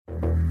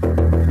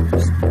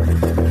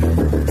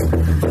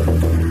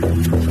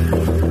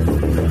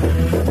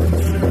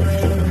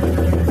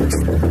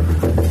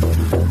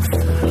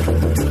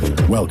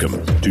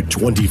Welcome to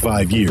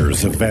 25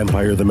 Years of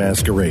Vampire the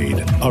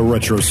Masquerade, a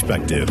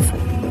retrospective.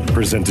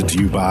 Presented to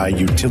you by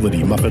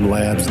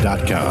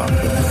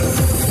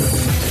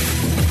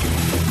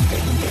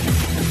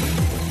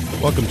UtilityMuffinLabs.com.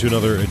 Welcome to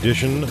another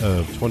edition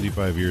of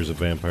 25 Years of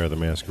Vampire the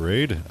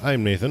Masquerade.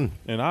 I'm Nathan.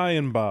 And I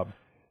am Bob.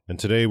 And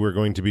today we're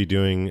going to be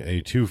doing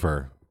a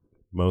twofer,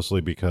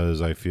 mostly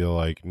because I feel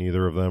like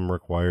neither of them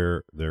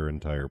require their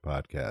entire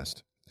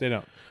podcast. They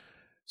don't.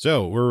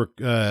 So we're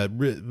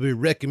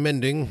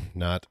recommending,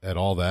 not at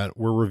all that,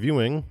 we're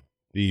reviewing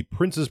the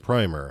Prince's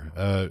Primer,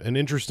 an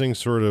interesting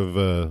sort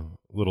of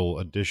little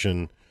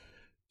addition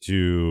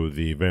to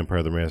the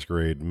Vampire the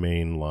Masquerade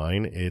main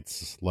line.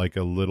 It's like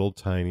a little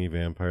tiny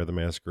Vampire the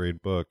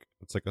Masquerade book.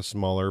 It's like a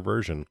smaller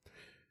version.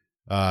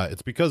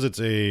 It's because it's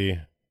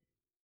a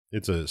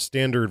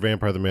standard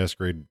Vampire the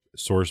Masquerade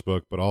source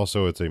book, but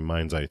also it's a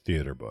Mind's Eye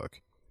Theater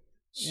book.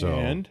 So,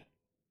 and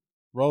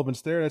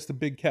relevance there, that's the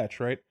big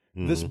catch, right?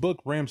 Mm-hmm. This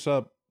book ramps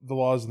up The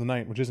Laws of the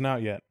Night, which isn't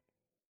out yet,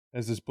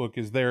 as this book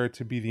is there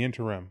to be the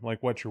interim,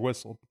 like Wet Your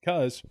Whistle,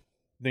 because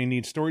they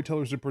need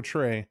storytellers to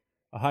portray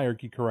a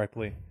hierarchy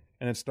correctly,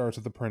 and it starts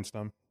with the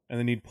princedom, and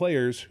they need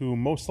players who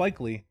most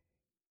likely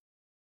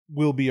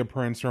will be a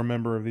prince or a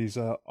member of these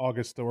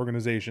August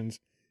organizations,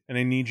 and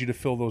they need you to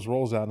fill those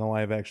roles out in a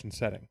live-action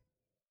setting.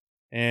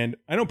 And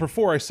I know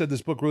before I said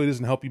this book really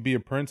doesn't help you be a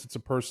prince. It's a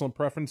personal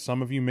preference.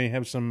 Some of you may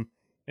have some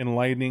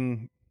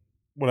enlightening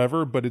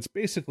whatever, but it's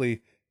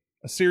basically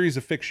a series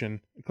of fiction.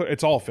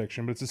 It's all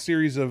fiction, but it's a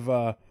series of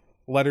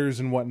letters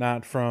and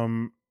whatnot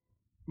from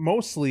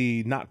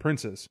mostly not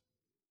princes,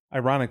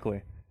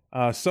 ironically.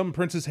 Some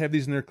princes have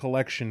these in their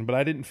collection, but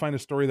I didn't find a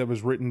story that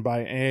was written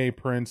by a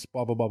prince,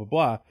 blah, blah, blah, blah,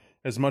 blah,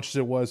 as much as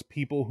it was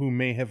people who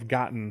may have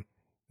gotten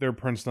their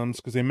princedoms,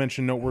 because they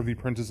mention noteworthy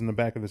princes in the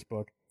back of this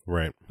book.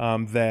 Right.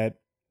 That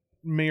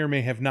may or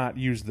may have not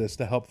used this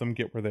to help them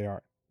get where they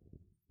are.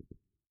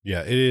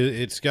 Yeah,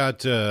 it's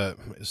got,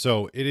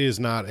 so it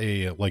is not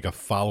a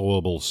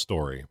followable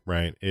story,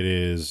 right? It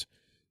is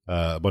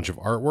a bunch of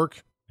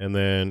artwork, and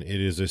then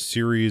it is a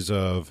series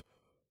of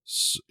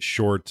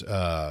short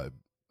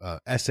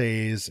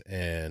essays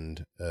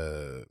and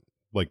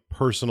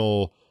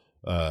personal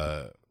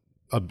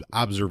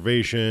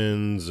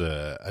observations,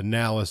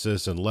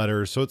 analysis, and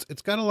letters. So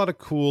it's got a lot of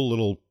cool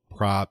little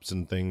props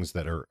and things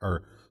that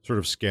are sort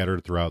of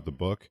scattered throughout the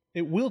book.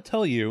 It will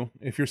tell you,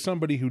 if you're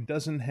somebody who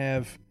doesn't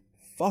have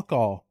fuck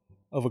all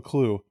of a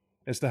clue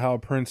as to how a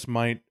prince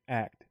might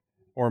act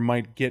or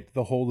might get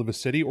the hold of a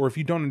city, or if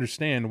you don't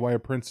understand why a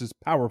prince is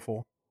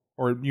powerful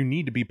or you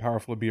need to be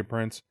powerful to be a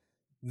prince,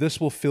 this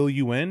will fill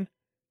you in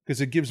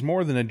because it gives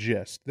more than a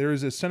gist. There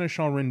is a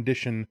seneschal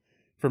rendition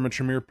from a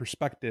Tremere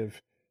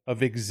perspective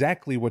of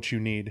exactly what you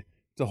need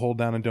to hold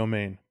down a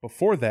domain.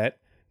 Before that,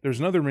 there's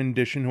another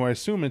rendition who I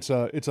assume it's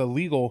a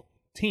legal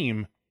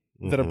team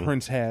that a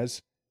prince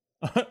has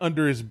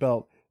under his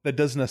belt that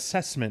does an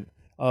assessment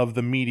of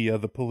the media,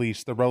 the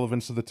police, the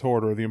relevance of the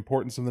Toreador, the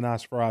importance of the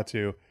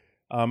Nosferatu,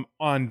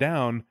 on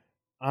down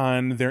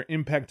on their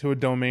impact to a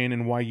domain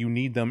and why you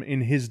need them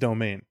in his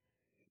domain.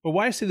 But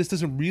why I say this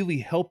doesn't really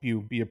help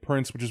you be a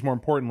prince, which is more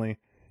importantly,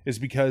 is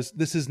because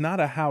this is not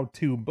a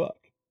how-to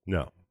book.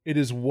 No. It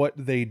is what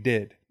they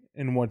did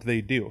and what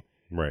they do.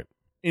 Right.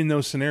 In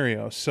those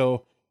scenarios.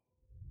 So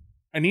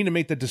I need to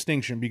make that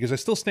distinction because I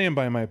still stand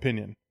by my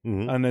opinion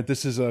on that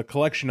this is a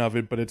collection of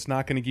it, but it's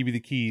not going to give you the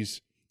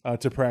keys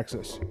to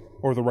praxis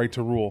or the right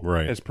to rule,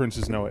 right, as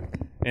princes know it.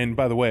 And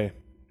by the way,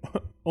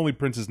 only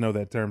princes know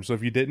that term. So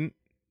if you didn't,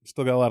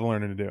 still got a lot of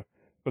learning to do.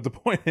 But the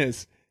point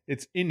is,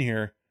 it's in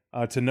here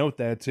to note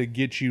that, to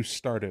get you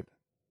started,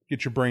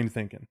 get your brain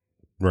thinking.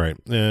 Right.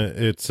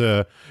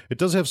 It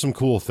does have some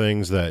cool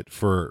things that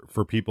for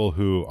people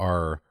who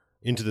are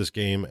into this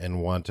game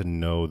and want to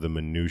know the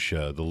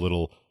minutia,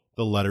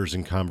 the letters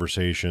and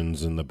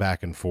conversations and the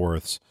back and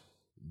forths.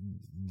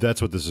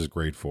 That's what this is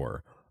great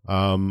for.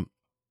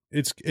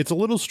 It's a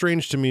little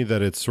strange to me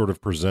that it's sort of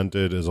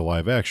presented as a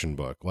live action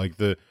book. Like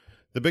the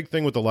big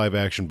thing with the live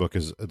action book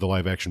is the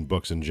live action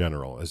books in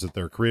general is that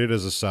they're created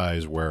as a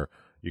size where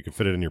you can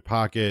fit it in your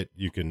pocket.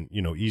 You can,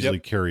 easily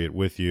carry it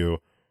with you.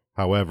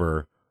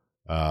 However,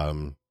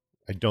 I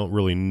don't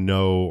really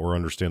know or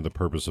understand the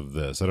purpose of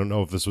this. I don't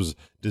know if this was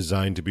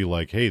designed to be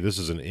like, hey, this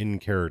is an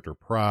in-character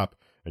prop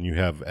and you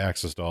have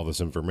access to all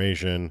this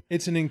information.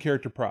 It's an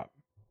in-character prop.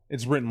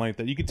 It's written like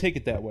that. You could take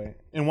it that way.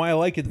 And why I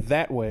like it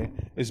that way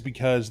is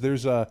because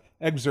there's a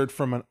excerpt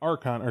from an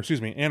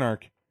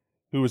Anarch,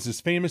 who is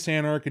this famous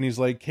Anarch, and he's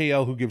like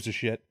KL who gives a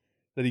shit,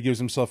 that he gives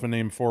himself a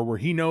name for, where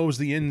he knows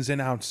the ins and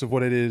outs of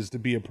what it is to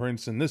be a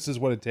prince, and this is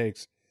what it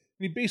takes.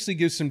 And he basically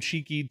gives some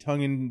cheeky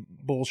tongue-in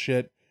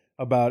bullshit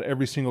about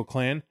every single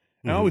clan.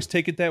 And I always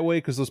take it that way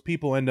because those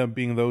people end up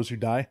being those who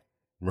die.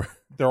 Right.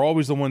 They're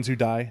always the ones who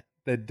die,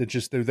 that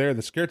they're there,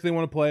 they're scared they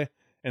want to play,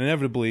 and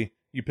inevitably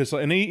you piss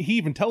off. And he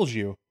even tells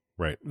you,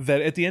 right,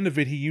 that at the end of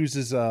it, he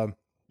uses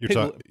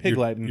pig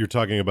Latin. You're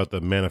talking about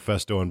the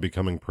manifesto on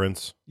becoming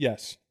prince?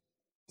 Yes.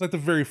 It's like the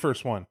very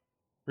first one,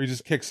 where he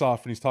just kicks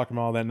off and he's talking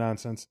about all that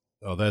nonsense.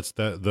 Oh, that's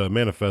that. The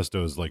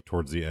manifesto is like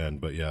towards the end,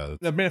 but yeah,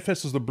 The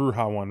manifesto is the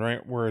Bruja one,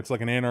 right? Where it's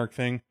like an anarch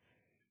thing.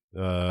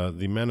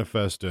 the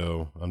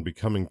manifesto on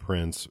becoming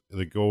prince.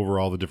 They go over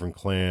all the different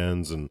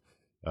clans and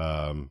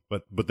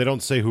but they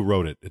don't say who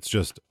wrote it. It's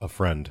just a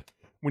friend.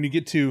 When you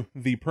get to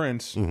the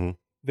prince, Mm-hmm.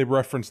 they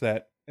reference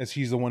that as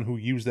he's the one who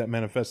used that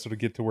manifesto to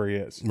get to where he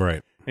is.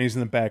 Right. And he's in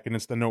the back, and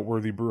it's the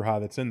noteworthy Bruja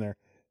that's in there.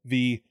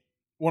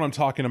 What I'm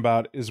talking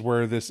about is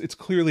where it's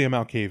clearly a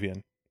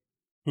Malkavian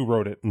who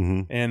wrote it.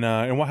 Mm-hmm. And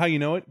how you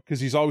know it? Because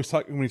he's always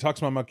talking, when he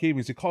talks about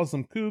Malkavians, he calls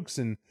them kooks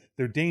and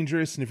they're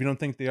dangerous, and if you don't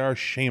think they are,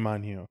 shame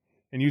on you.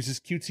 And uses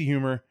cutesy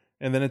humor,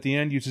 and then at the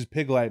end uses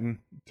Pig Latin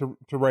to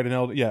write an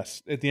elder.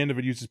 Yes, at the end of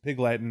it uses Pig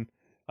Latin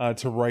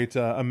to write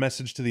a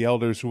message to the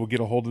elders who will get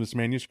a hold of this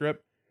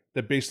manuscript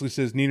that basically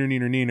says, "Neener,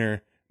 neener,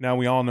 neener. Now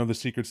we all know the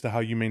secrets to how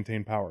you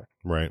maintain power."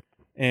 Right.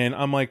 And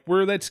I'm like,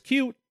 that's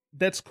cute.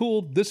 That's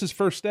cool. This is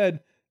First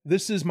Ed.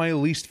 This is my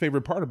least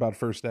favorite part about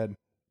First Ed,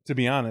 to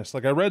be honest.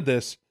 Like, I read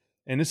this,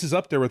 and this is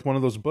up there with one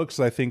of those books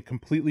that I think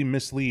completely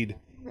mislead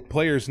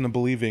players into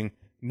believing,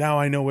 now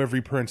I know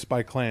every prince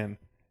by clan.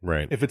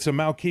 Right. If it's a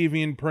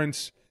Malkavian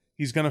prince,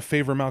 he's going to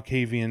favor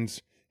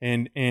Malkavians,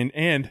 and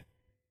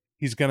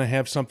he's going to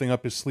have something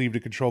up his sleeve to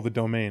control the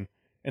domain.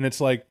 And it's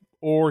like,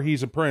 or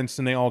he's a prince,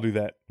 and they all do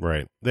that.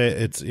 Right.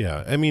 It's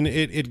yeah. I mean,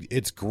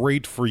 it's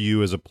great for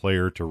you as a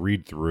player to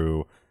read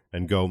through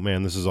and go,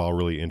 man, this is all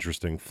really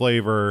interesting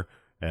flavor,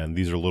 and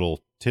these are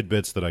little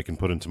tidbits that I can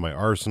put into my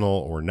arsenal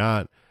or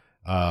not.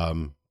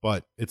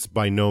 But it's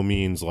by no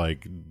means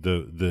like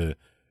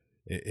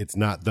it's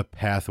not the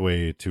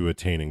pathway to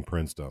attaining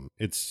princedom.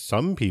 It's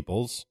some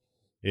people's,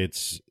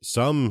 it's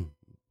some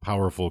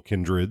powerful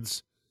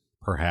kindreds,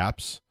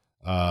 perhaps.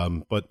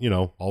 But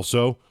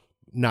also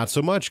not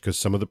so much, because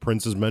some of the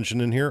princes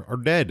mentioned in here are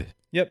dead.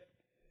 Yep.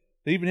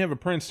 They even have a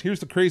prince. Here's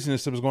the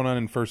craziness that was going on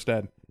in First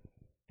Ed.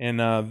 And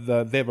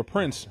they have a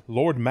prince,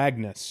 Lord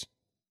Magnus,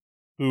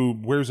 who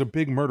wears a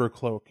big murder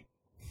cloak.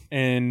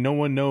 And no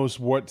one knows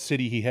what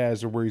city he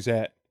has or where he's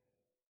at.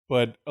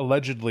 But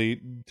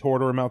allegedly,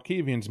 Tordor and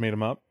Malkavians made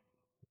him up.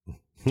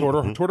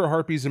 Tordor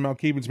Harpies and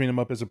Malkavians made him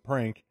up as a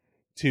prank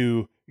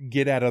to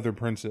get at other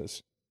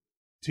princes,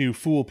 to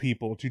fool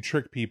people, to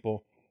trick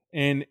people.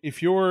 And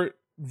if you're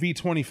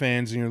V20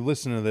 fans and you're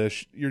listening to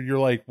this, you're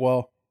like,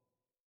 well,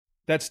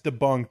 that's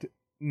debunked,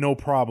 no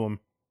problem,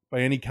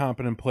 by any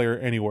competent player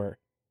anywhere.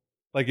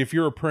 Like, if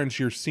you're a prince,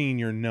 you're seen,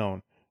 you're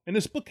known. And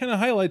this book kind of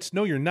highlights,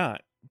 no, you're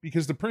not.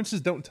 Because the princes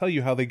don't tell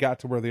you how they got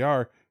to where they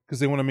are, because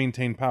they want to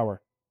maintain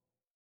power.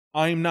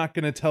 I'm not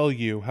going to tell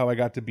you how I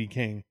got to be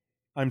king.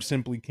 I'm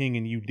simply king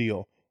and you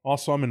deal.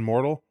 Also, I'm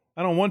immortal.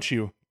 I don't want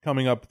you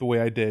coming up the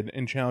way I did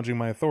and challenging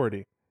my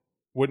authority.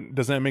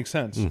 Does that make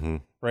sense? Mm-hmm.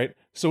 Right?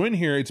 So in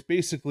here, it's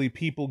basically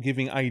people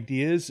giving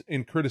ideas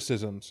and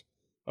criticisms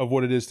of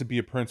what it is to be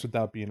a prince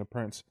without being a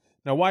prince.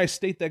 Now, why I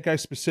state that guy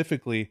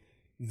specifically,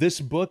 this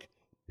book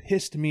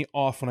pissed me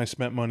off when I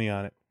spent money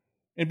on it.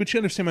 But you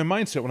understand my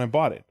mindset when I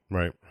bought it.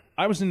 Right.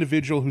 I was an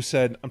individual who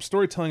said, I'm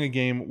storytelling a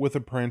game with a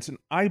prince, and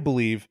I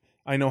believe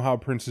I know how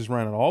princes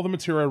run. And all the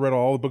material I read,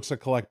 all the books I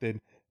collected,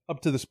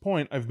 up to this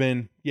point, I've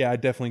been, I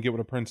definitely get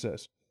what a prince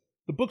is.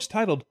 The book's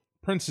titled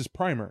Prince's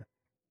Primer.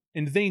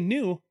 And they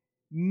knew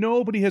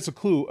nobody has a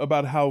clue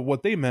about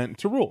what they meant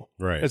to rule.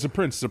 Right. As a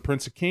prince. Is a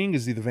prince a king?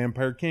 Is he the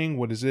vampire king?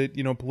 What is it,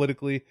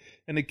 politically?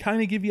 And they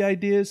kind of give you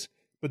ideas,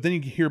 but then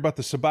you hear about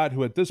the Sabbat,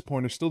 who at this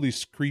point are still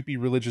these creepy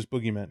religious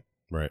boogeymen.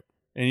 Right.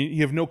 And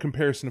you have no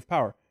comparison of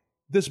power.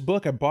 This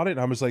book, I bought it, and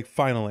I was like,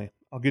 finally,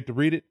 I'll get to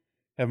read it,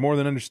 have more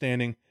than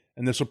understanding,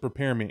 and this will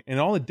prepare me. And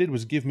all it did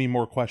was give me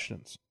more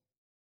questions.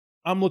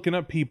 I'm looking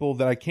up people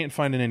that I can't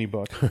find in any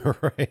book.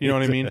 Right. You know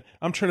what I mean?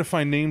 I'm trying to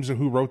find names of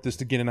who wrote this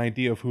to get an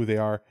idea of who they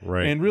are.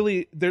 Right. And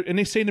really,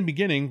 they say in the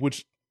beginning,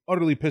 which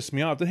utterly pissed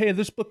me off, that, hey,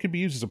 this book could be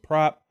used as a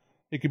prop.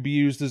 It could be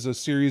used as a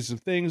series of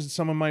things that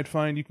someone might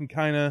find. You can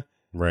kind of...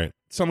 Right.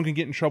 Someone can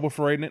get in trouble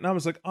for writing it. And I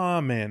was like,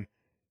 man.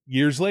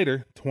 Years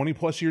later, 20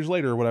 plus years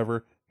later or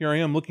whatever, here I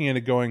am looking at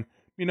it going,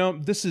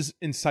 this is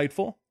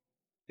insightful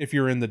if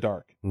you're in the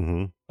dark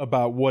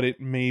about what it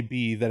may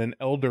be that an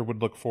elder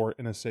would look for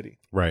in a city.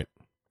 Right.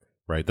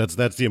 Right.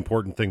 That's the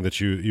important thing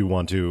that you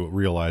want to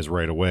realize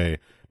right away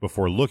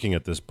before looking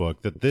at this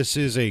book, that this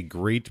is a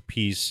great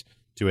piece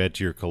to add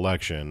to your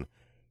collection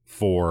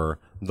for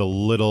the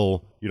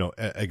little,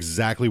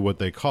 exactly what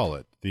they call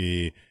it.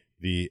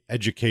 The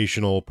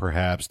educational,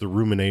 perhaps, the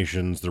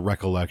ruminations, the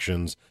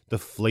recollections, the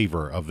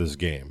flavor of this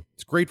game.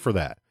 It's great for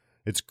that.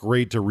 It's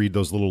great to read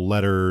those little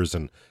letters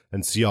and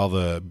see all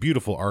the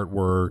beautiful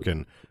artwork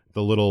and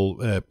the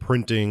little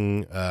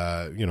printing,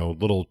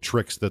 little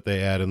tricks that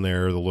they add in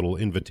there, the little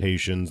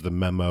invitations, the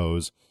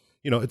memos.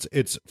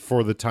 It's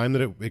for the time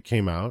that it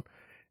came out,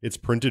 it's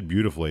printed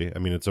beautifully. I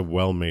mean, it's a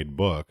well-made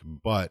book,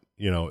 but,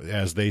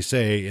 as they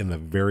say in the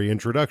very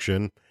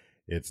introduction,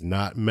 it's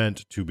not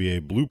meant to be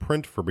a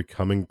blueprint for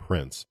becoming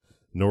prince,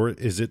 nor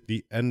is it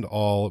the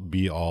end-all,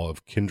 be-all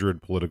of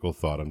kindred political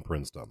thought on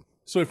princedom.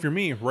 So if you're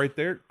me, right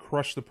there,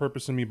 crush the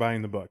purpose of me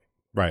buying the book.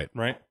 Right.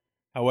 Right?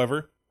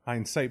 However,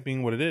 hindsight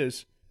being what it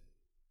is,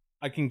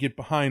 I can get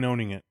behind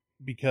owning it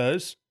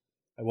because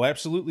I will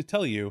absolutely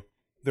tell you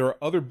there are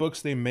other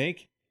books they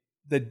make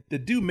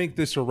that do make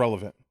this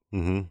irrelevant.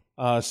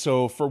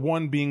 So for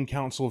one being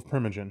Council of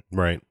Primogen.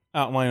 Right.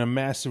 Outline a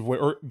massive way,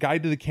 or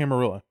Guide to the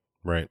Camarilla.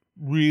 Right.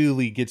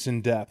 Really gets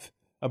in depth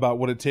about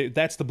what it takes.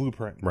 That's the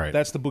blueprint. Right.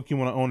 That's the book you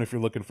want to own if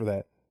you're looking for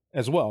that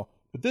as well.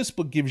 But this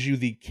book gives you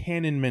the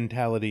canon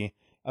mentality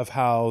of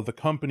how the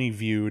company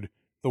viewed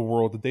the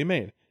world that they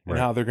made and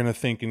how they're going to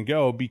think and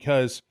go,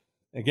 because,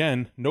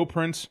 again, no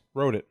prince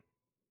wrote it,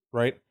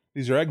 right?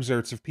 These are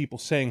excerpts of people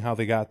saying how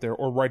they got there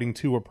or writing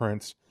to a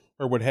prince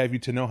or what have you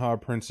to know how a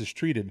prince is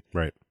treated.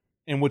 Right.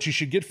 And what you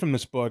should get from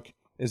this book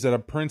is that a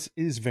prince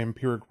is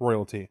vampiric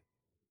royalty.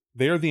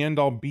 They are the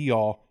end-all,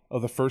 be-all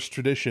of the first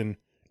tradition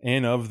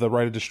and of the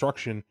right of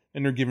destruction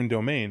in their given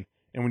domain.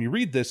 And when you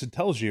read this, it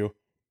tells you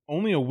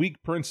only a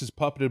weak prince is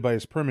puppeted by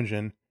his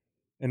primogen,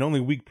 and only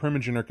weak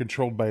primogen are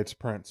controlled by its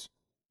prince.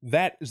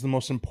 That is the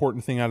most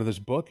important thing out of this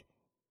book.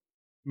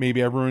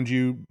 Maybe I ruined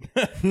you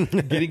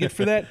getting it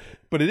for that,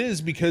 but it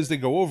is because they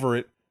go over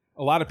it.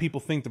 A lot of people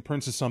think the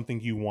prince is something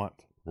you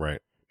want.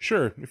 Right.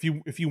 Sure, if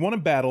you want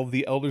to battle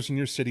the elders in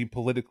your city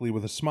politically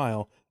with a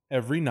smile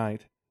every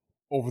night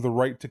over the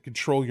right to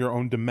control your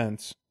own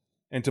demesnes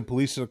and to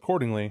police it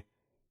accordingly,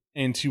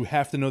 and to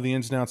have to know the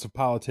ins and outs of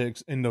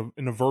politics and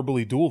to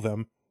verbally duel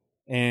them,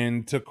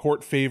 and to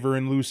court favor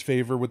and lose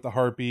favor with the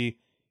harpy,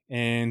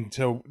 and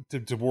to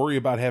worry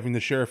about having the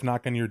sheriff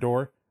knock on your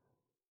door,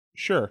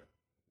 sure,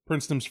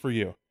 princedom's for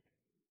you.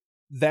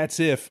 That's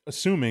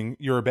assuming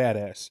you're a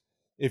badass.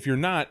 If you're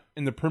not,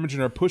 and the Primogen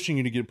are pushing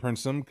you to get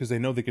princedom because they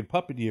know they could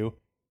puppet you,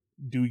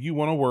 do you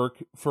want to work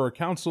for a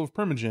council of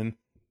Primogen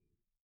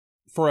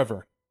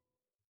forever?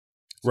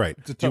 Right.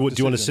 Do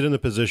you want to sit in the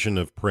position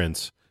of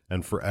prince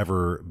and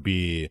forever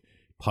be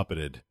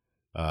puppeted,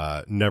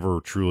 never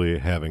truly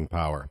having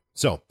power?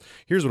 So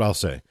here's what I'll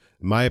say.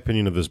 My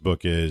opinion of this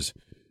book is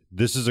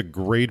this is a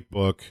great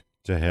book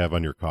to have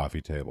on your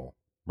coffee table,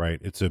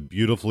 right? It's a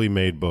beautifully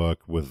made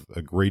book with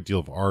a great deal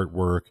of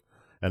artwork,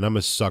 and I'm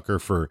a sucker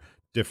for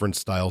different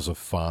styles of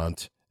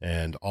font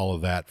and all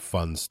of that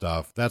fun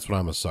stuff. That's what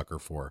I'm a sucker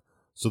for.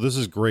 So this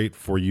is great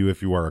for you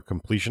if you are a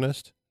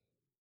completionist.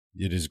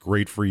 It is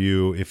great for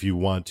you if you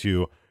want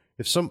to,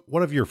 if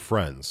one of your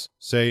friends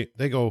say,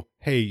 they go,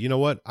 hey, you know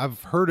what?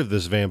 I've heard of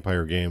this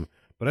vampire game,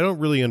 but I don't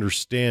really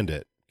understand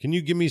it. Can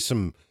you give me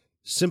some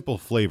simple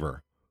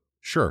flavor?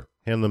 Sure.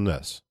 Hand them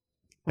this.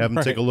 Have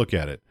them take a look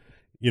at it.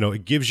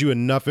 It gives you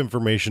enough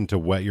information to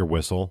wet your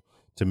whistle,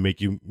 to make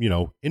you,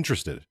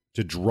 interested,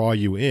 to draw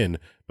you in,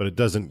 but it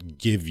doesn't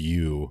give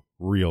you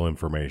real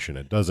information.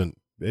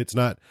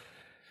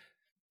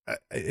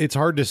 It's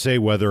hard to say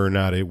whether or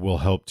not it will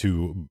help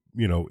to,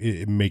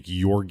 make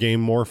your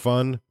game more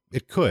fun.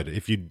 It could.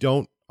 If you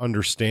don't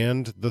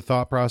understand the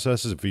thought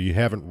processes, if you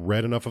haven't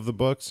read enough of the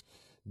books,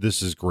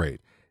 this is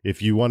great.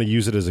 If you want to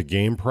use it as a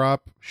game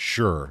prop,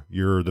 sure,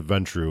 you're the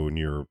Ventrue and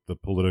you're the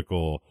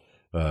political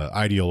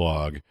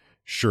ideologue.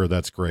 Sure,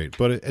 that's great.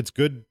 But it's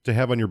good to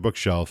have on your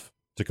bookshelf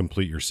to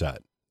complete your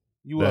set.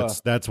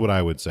 That's what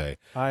I would say.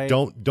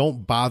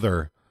 Don't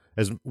bother,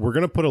 as we're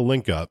going to put a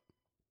link up,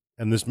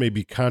 and this may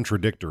be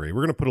contradictory.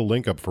 We're going to put a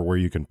link up for where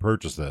you can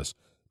purchase this,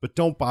 but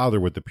don't bother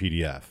with the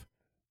PDF.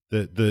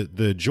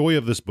 The joy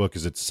of this book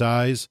is its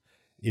size,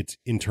 its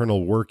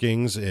internal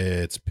workings,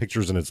 its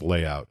pictures, and its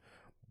layout.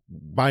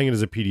 Buying it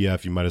as a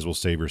PDF, you might as well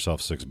save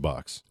yourself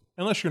 $6.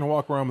 Unless you're going to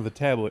walk around with a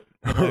tablet,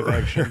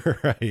 action,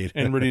 right,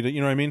 and ready to, you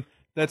know what I mean?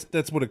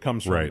 That's what it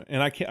comes from, right.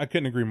 And I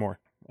couldn't agree more.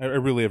 I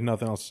really have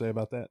nothing else to say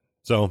about that.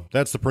 So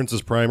that's the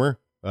Prince's Primer.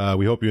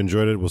 We hope you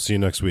enjoyed it. We'll see you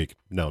next week.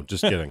 No,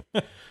 just kidding.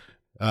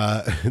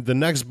 The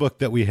next book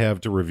that we have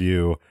to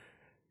review,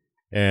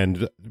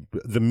 and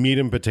the meat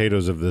and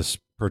potatoes of this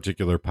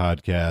particular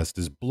podcast,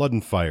 is Blood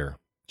and Fire,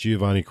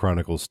 Giovanni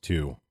Chronicles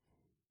 2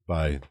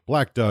 by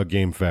Black Dog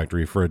Game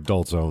Factory for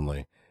adults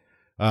only.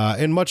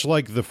 And much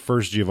like the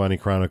first Giovanni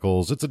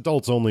Chronicles, it's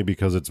adults only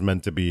because it's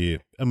meant to be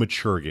a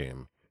mature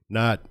game,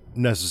 not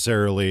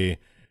necessarily,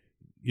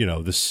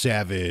 the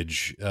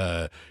savage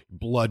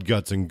blood,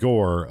 guts, and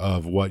gore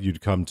of what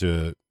you'd come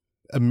to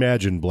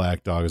imagine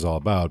Black Dog is all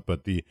about,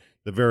 but the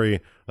very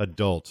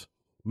adult,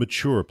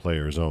 mature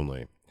players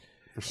only.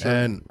 For sure.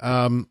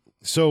 And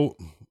so,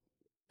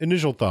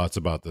 initial thoughts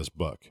about this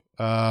book.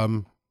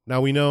 Now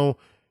we know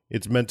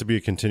it's meant to be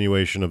a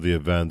continuation of the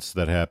events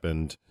that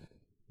happened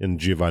in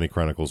Giovanni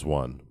Chronicles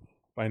 1.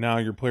 By now,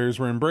 your players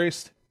were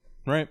embraced,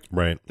 right?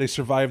 Right. They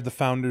survived the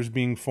Founders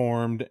being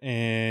formed,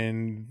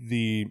 and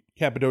the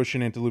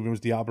Cappadocian Antediluvian was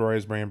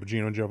diablerized by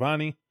Ambrogino and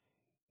Giovanni.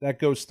 That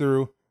goes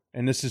through,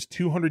 and this is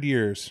 200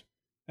 years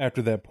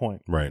after that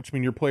point. Right. Which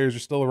means your players are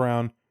still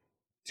around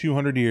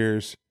 200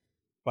 years.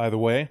 By the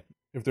way,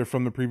 if they're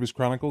from the previous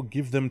Chronicle,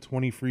 give them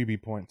 20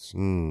 freebie points.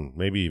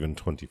 Maybe even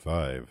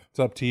 25. It's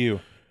up to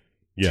you.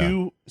 Yeah.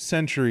 2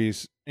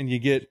 centuries, and you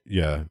get...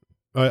 Yeah.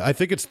 I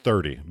think it's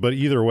 30, but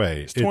either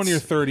way. It's 20 or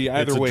 30,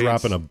 either way. It's a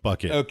drop in a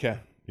bucket. Okay.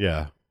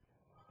 Yeah.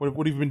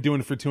 What have you been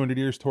doing for 200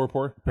 years,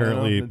 Torpor?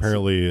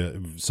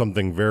 Apparently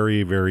something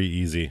very, very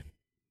easy.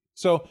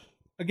 So,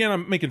 again,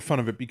 I'm making fun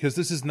of it because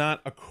this is not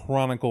a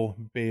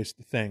chronicle-based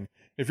thing.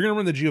 If you're going to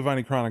run the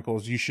Giovanni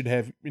Chronicles, you should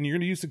have, and you're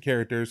going to use the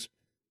characters,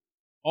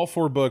 all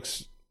 4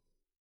 books,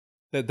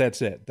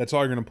 that's it. That's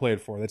all you're going to play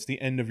it for. That's the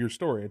end of your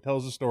story. It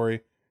tells a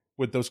story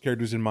with those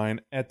characters in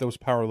mind at those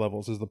power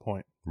levels is the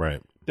point.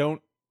 Right.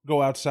 Don't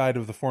go outside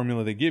of the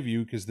formula they give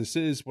you, because this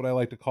is what I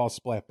like to call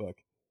splat book.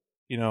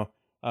 You know,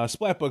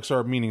 splat books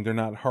are, meaning they're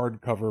not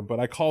hardcover, but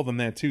I call them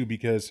that too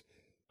because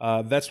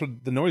that's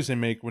what the noise they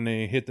make when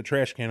they hit the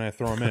trash can I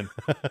throw them in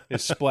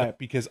is splat,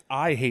 because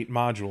I hate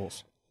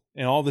modules.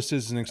 And all this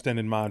is an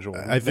extended module.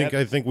 I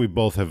think we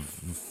both have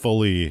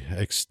fully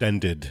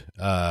extended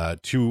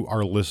to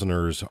our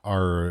listeners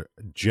our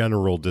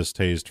general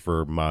distaste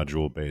for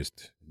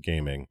module-based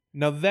gaming.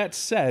 Now, that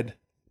said,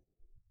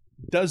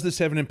 does this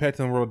have an impact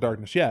on the World of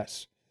Darkness?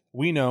 Yes.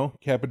 We know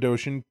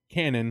Cappadocian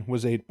canon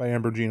was 8 by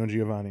Ambrogino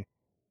Giovanni.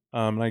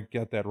 And I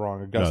got that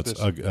wrong.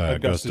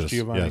 Augustus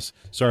Giovanni. Yes.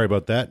 Sorry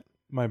about that.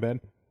 My bad.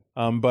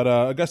 But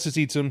Augustus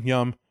eats him,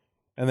 yum.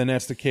 And then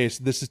that's the case.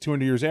 This is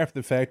 200 years after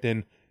the fact,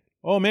 and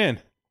oh man,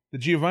 the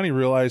Giovanni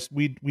realized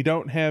we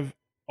don't have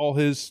all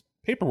his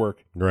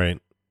paperwork. Right.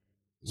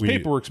 His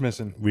paperwork's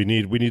missing. We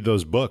need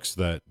those books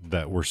that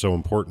were so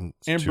important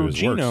to his works.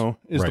 Ambrogino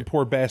is the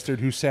poor bastard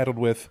who's saddled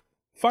with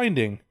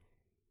finding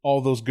all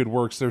those good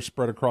works that are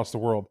spread across the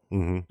world.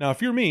 Mm-hmm. Now,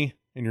 if you're me,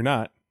 and you're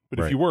not, but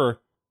if you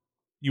were,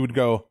 you would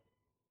go,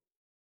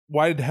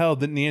 why the hell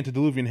didn't the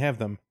antediluvian have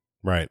them?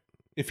 Right.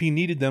 If he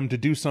needed them to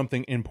do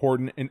something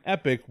important and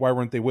epic, why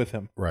weren't they with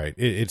him? Right.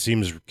 It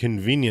seems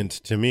convenient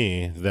to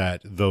me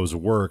that those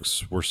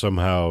works were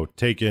somehow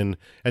taken.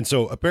 And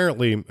so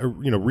apparently,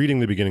 reading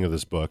the beginning of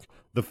this book,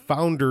 the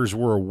founders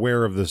were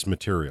aware of this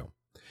material.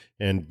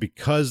 And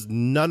because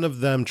none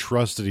of them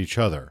trusted each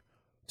other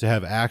to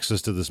have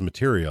access to this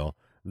material,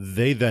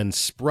 they then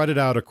spread it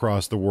out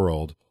across the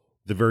world,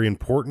 the very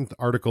important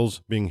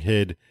articles being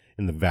hid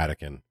in the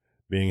Vatican,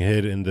 being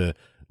hid in the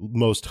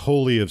most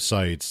holy of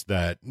sites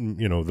that,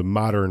 the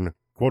modern,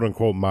 quote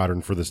unquote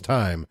modern for this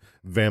time,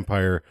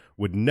 vampire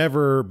would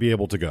never be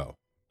able to go.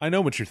 I know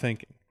what you're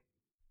thinking.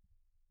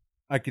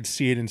 I could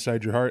see it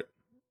inside your heart.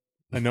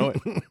 I know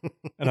it.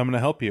 And I'm going to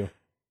help you.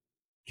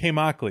 Cave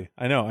Mockley.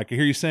 I know. I can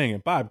hear you saying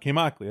it. Bob, Cave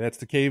Mockley. That's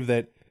the cave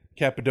that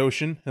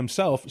Cappadocian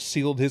himself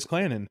sealed his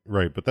clan in.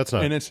 Right, but that's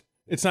not. And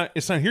it's not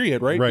here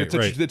yet, right? Right,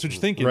 that's what you're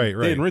thinking. Right.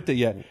 They hadn't written it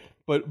yet.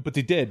 But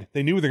they did.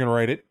 They knew they were going to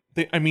write it.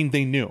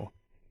 They knew.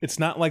 It's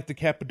not like the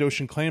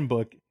Cappadocian clan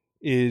book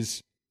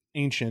is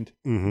ancient,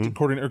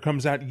 or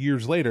comes out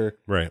years later.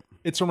 Right.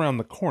 It's around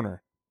the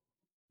corner.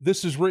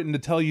 This is written to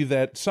tell you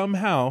that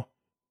somehow,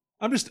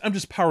 I'm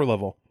just power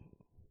level.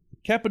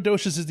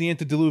 Cappadocius is the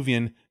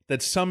antediluvian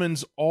that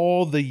summons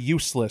all the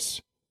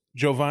useless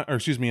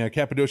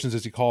Cappadocians,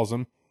 as he calls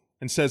them,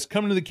 and says,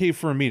 come into the cave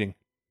for a meeting.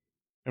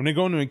 And when they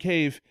go into a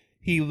cave,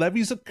 he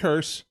levies a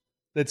curse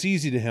that's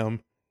easy to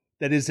him,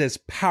 that is as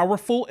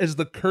powerful as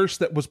the curse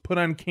that was put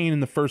on Cain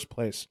in the first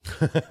place.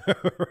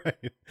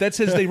 Right. That's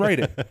as they write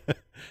it.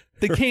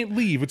 They can't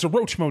leave. It's a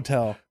roach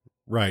motel.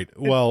 Right.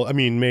 Well, I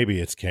mean, maybe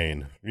it's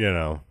Cain,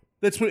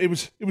 That's what it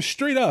was. It was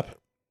straight up.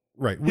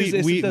 Right.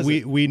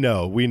 We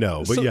know,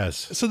 but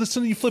yes. So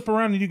you flip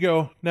around and you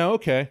go, no,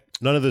 okay.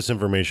 None of this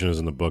information is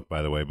in the book,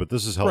 by the way, but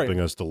this is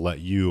helping us to let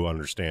you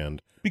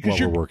understand because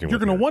what we're working with.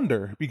 You're going to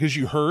wonder, because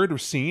you heard or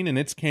seen, and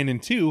it's canon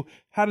too,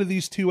 how do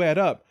these two add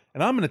up?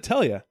 And I'm going to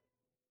tell you,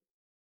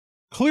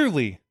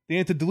 clearly, the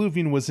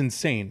antediluvian was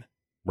insane.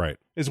 Right.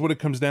 Is what it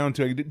comes down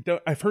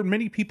to. I've heard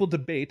many people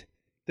debate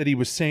that he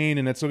was sane,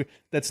 and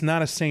that's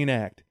not a sane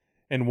act.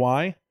 And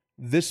why?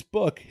 This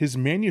book, his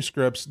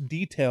manuscripts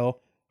detail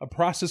a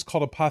process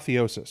called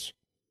apotheosis,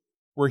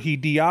 where he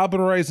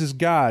diablerizes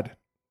God.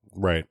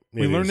 Right.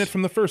 We learned it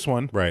from the first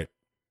one. Right.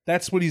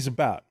 That's what he's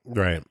about.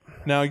 Right.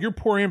 Now, you're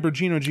poor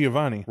Ambrogino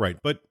Giovanni. Right.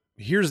 But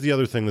here's the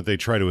other thing that they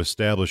try to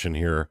establish in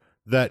here,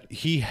 that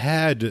he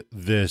had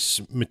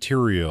this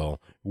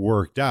material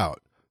worked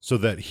out so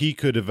that he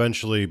could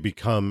eventually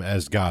become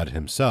as God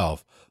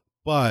himself.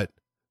 But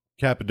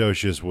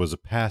Cappadocius was a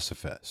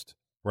pacifist,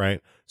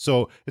 right?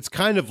 So it's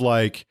kind of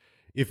like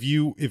if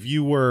you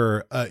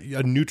were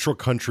a neutral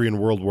country in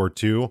World War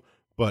II,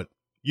 but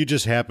you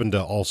just happen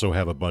to also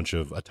have a bunch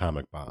of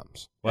atomic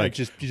bombs. Like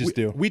you just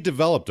do. We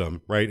developed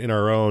them, right, in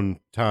our own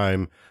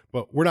time,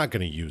 but we're not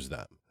going to use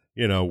them.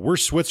 We're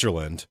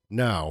Switzerland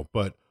now,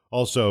 but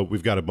also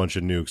we've got a bunch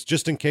of nukes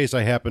just in case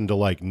I happen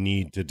to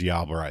need to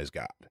diablerize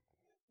God.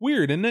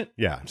 Weird, isn't it?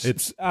 Yeah,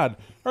 it's odd.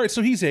 All right,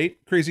 so he's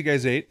 8. Crazy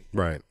guy's 8.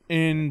 Right.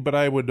 But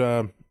I would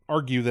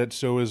argue that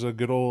so is a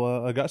good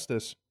old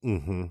Augustus.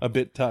 Mm-hmm. A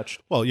bit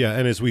touched. Well, yeah,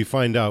 and as we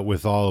find out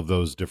with all of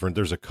those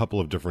there's a couple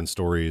of different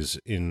stories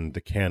in the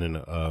canon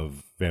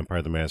of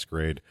Vampire the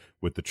Masquerade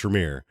with the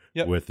Tremere,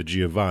 with the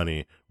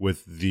Giovanni,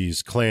 with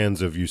these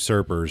clans of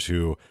usurpers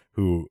who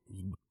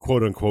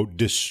quote unquote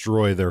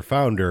destroy their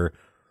founder.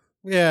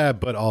 Yeah,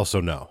 but also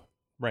no.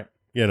 Right.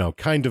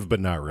 Kind of, but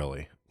not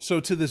really. So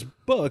to this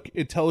book,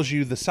 it tells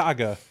you the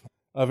saga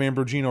of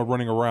Ambrogino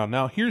running around.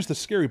 Now, here's the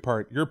scary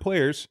part. Your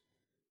players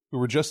who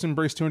were just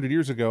embraced 200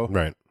 years ago,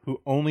 right,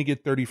 who only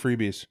get 30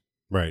 freebies.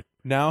 Right.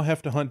 now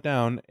have to hunt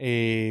down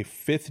a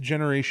 5th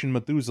generation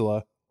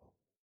Methuselah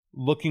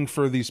looking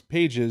for these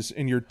pages,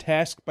 and you're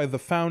tasked by the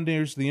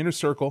founders, the inner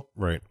circle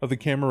Right. of the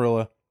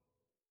Camarilla,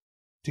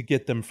 to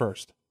get them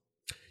first.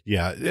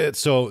 Yeah.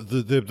 So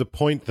the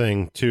point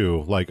thing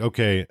too, like,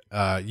 okay,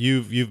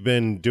 you've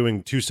been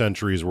doing 2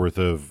 centuries worth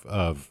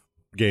of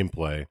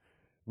gameplay,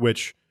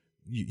 which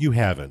you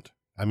haven't.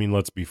 I mean,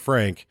 let's be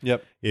frank.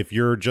 Yep. If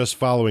you're just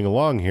following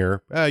along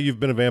here, you've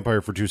been a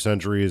vampire for 2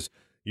 centuries.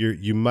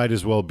 You might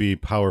as well be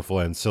powerful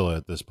Ancilla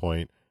at this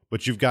point,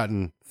 but you've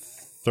gotten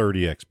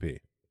 30 XP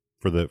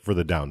for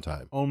the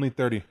downtime. Only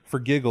 30. For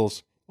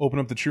giggles, open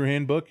up the True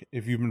Handbook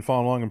if you've been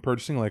following along and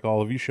purchasing, like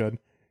all of you should.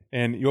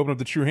 And you open up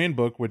the True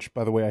Handbook, which,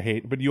 by the way, I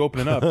hate, but you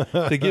open it up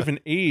to give an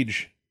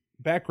age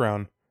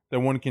background that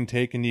one can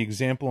take and the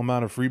example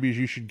amount of freebies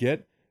you should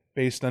get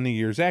based on the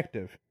years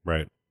active.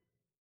 Right.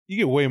 You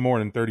get way more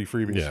than 30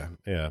 freebies. Yeah.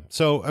 Yeah.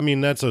 So, I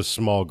mean, that's a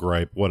small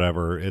gripe,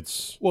 whatever.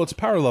 It's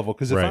power level,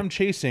 because if Right. I'm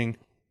chasing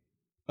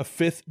a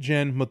 5th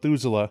gen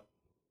Methuselah,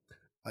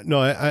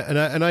 no,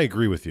 I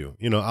agree with you.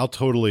 You know, I'll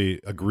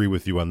totally agree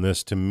with you on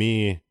this. To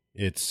me,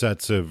 it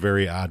sets a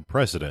very odd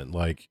precedent.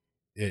 Like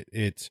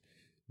it's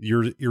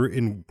you're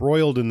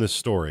embroiled in this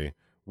story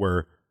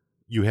where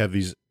you have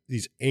these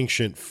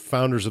ancient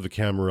founders of the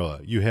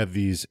Camarilla. You have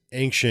these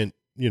ancient,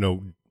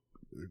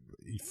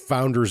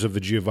 founders of the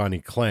Giovanni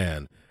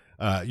clan.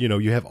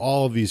 You have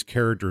all of these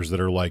characters that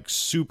are like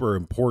super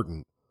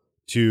important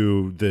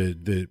to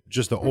the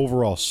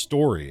overall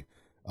story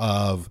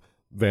of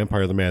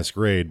Vampire the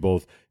Masquerade,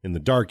 both in the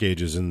Dark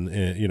Ages and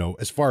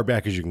as far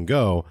back as you can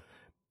go.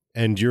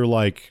 And you're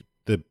like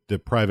the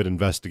private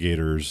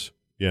investigators,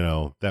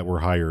 that were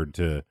hired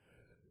to,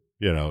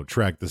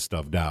 track this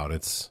stuff down.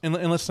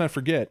 and let's not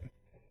forget,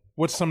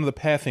 what's some of the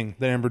pathing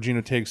that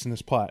Ambrogino takes in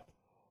this plot?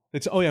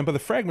 But the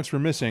fragments we're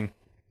missing,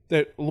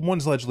 that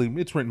one's allegedly,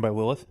 it's written by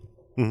Lilith.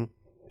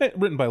 Mm-hmm.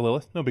 Written by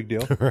Lilith, no big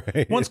deal.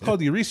 Right. One's called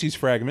the Euryses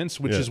fragments,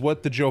 which is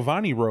what the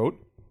Giovanni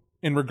wrote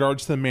in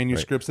regards to the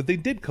manuscripts that they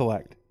did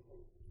collect.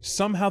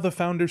 Somehow the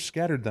founders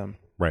scattered them.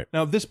 Right.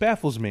 Now, this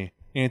baffles me.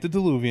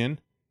 Antediluvian,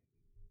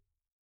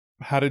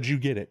 how did you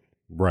get it?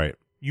 Right.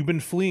 You've been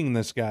fleeing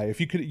this guy.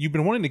 You've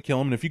been wanting to kill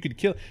him, and if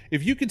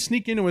you could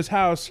sneak into his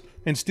house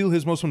and steal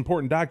his most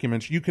important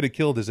documents, you could have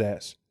killed his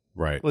ass.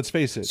 Right. Let's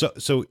face it.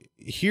 So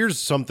here's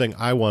something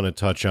I want to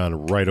touch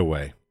on right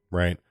away,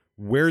 right?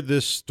 Where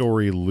this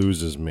story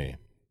loses me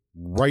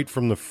right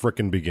from the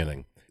frickin'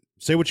 beginning.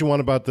 Say what you want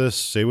about this,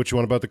 say what you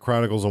want about the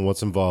Chronicles and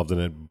what's involved in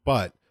it,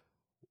 but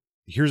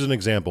here's an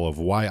example of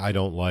why I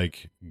don't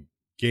like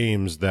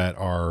games that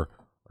are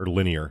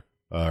linear,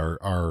 are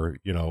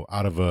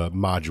out of a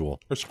module.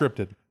 Or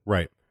scripted.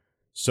 Right.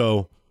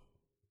 So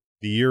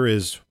the year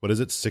is, what is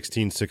it,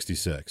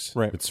 1666.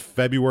 Right. It's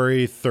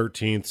February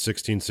 13th,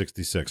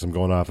 1666. I'm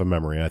going off of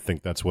memory. I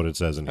think that's what it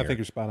says in here. I think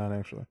you're spot on,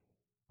 actually.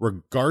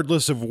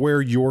 Regardless of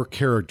where your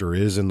character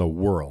is in the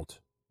world,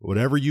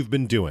 whatever you've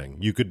been doing,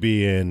 you could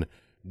be in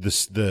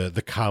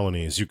the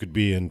colonies, you could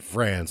be in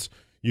France,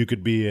 you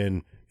could be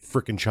in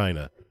frickin'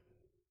 China.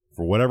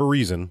 For whatever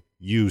reason,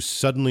 you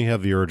suddenly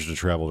have the urge to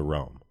travel to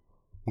Rome.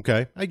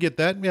 Okay, I get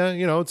that.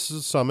 Yeah, it's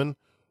a summon.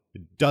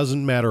 It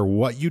doesn't matter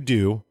what you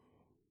do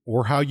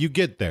or how you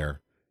get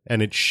there,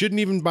 and it shouldn't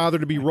even bother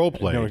to be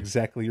roleplayed. I know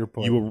exactly your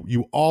point.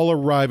 You all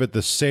arrive at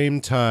the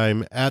same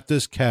time at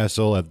this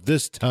castle at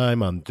this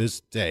time on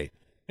this day.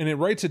 And it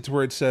writes it to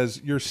where it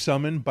says you're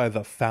summoned by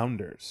the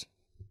founders.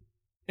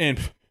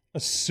 And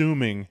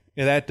assuming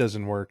that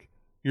doesn't work,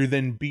 you're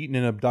then beaten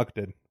and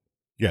abducted.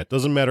 Yeah, it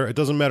doesn't matter. It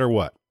doesn't matter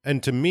what.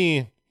 And to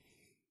me,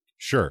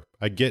 sure,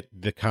 I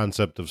get the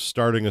concept of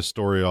starting a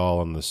story all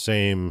on the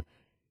same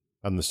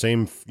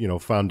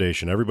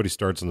foundation. Everybody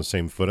starts on the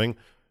same footing.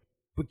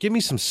 But give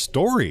me some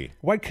story.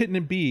 Why couldn't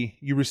it be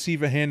you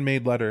receive a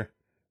handmade letter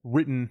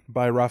written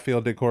by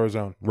Rafael de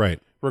Corazon, Right.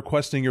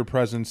 requesting your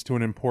presence to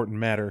an important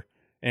matter,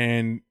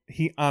 and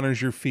he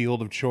honors your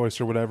field of choice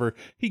or whatever?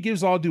 He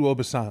gives all due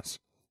obeisance,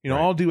 Right.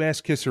 all due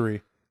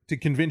ass-kissery to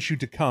convince you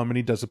to come, and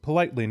he does it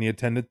politely, and the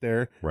attendant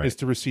there Right. is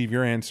to receive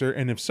your answer,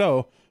 and if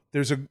so,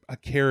 there's a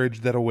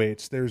carriage that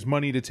awaits. There's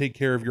money to take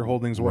care of your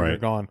holdings while you're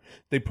Right. gone.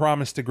 They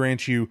promise to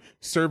grant you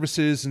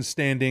services and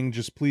standing.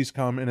 Just please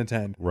come and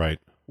attend. Right.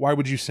 Why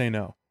would you say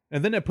no?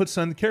 And then it puts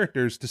on the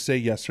characters to say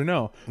yes or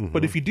no.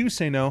 But if you do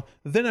say no,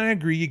 then I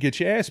agree you get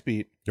your ass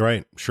beat.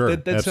 Right. Sure.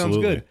 That sounds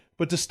Absolutely. good.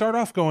 But to start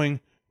off going,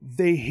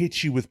 they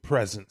hit you with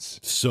presents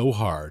So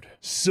hard.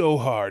 so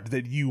hard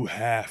that you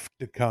have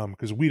to come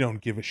because we don't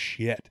give a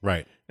shit.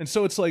 Right. And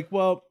so it's like,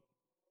 well,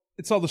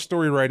 it's all the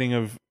story writing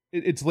of,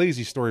 it's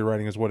lazy story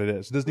writing is what it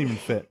is. It doesn't even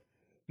fit.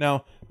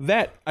 Now,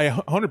 that,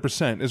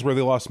 100% is where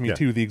they lost me Yeah.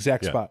 too, the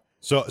exact Yeah. spot.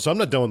 So I'm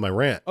not done with my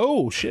rant.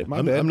 Oh, shit,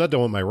 my bad. I'm not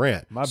done with my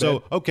rant. My So,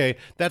 bad. okay,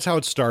 that's how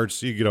it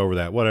starts. You get over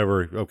that.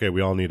 Whatever. Okay, we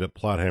all need a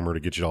plot hammer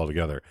to get you all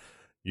together.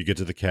 You get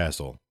to the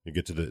castle. You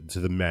get to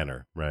the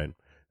manor, right?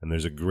 And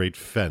there's a great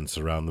fence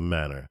around the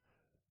manor.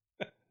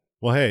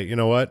 Well, hey, you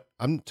know what?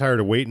 I'm tired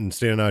of waiting,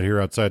 standing out here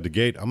outside the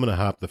gate. I'm going to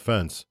hop the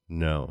fence.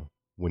 No.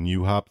 When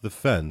you hop the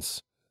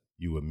fence,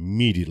 you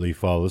immediately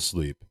fall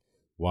asleep.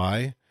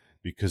 Why?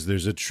 because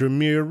there's a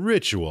Tremere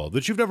ritual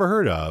that you've never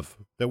heard of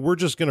that we're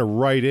just going to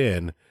write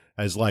in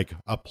as like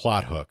a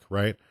plot hook,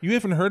 right? You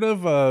haven't heard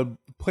of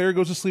player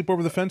goes to sleep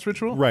over the fence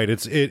ritual? Right.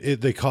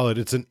 They call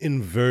it's an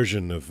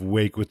inversion of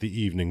wake with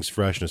the evening's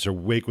freshness or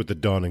wake with the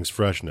dawning's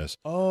freshness.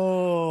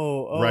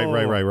 Oh.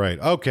 Right.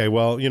 Okay,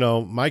 well,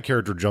 my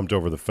character jumped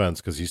over the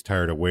fence because he's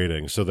tired of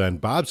waiting. So then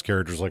Bob's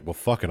character's like, well,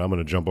 fuck it, I'm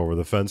going to jump over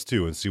the fence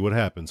too and see what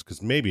happens,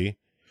 because maybe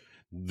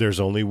there's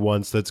only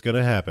once that's going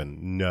to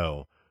happen.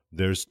 No,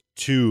 there's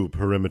 2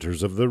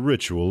 perimeters of the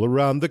ritual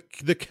around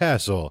the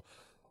castle.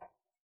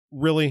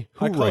 Really?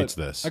 Who writes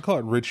this? I call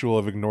it ritual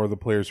of ignore the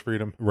player's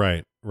freedom.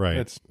 Right.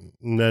 It's,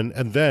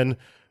 And then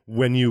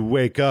when you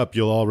wake up,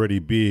 you'll already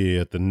be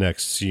at the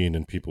next scene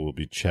and people will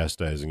be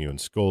chastising you and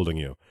scolding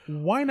you.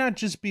 why not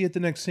just be at the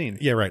next scene?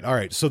 Yeah, right. All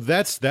right. So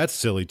that's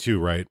silly too,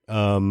 right?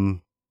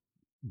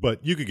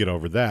 But you could get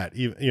over that.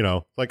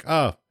 Like,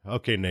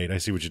 okay, Nate, I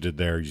see what you did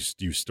there.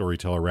 You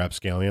storyteller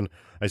rapscallion.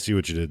 I see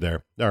what you did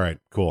there. All right,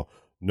 cool.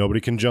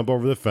 Nobody can jump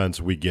over the fence.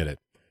 We get it.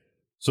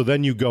 So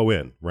then you go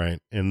in, right?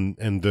 And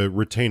the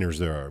retainers,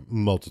 there are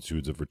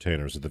multitudes of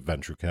retainers at the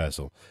Ventru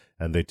Castle,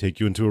 and they take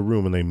you into a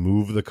room and they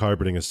move the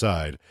carpeting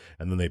aside,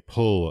 and then they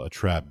pull a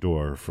trap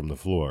door from the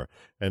floor.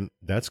 And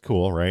that's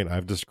cool, right?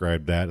 I've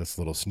described that. It's a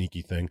little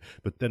sneaky thing.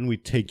 But then we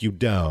take you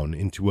down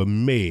into a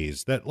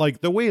maze that,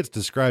 like, the way it's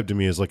described to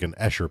me is like an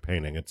Escher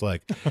painting. It's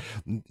like,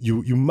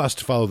 you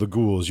must follow the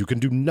ghouls. You can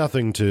do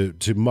nothing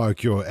to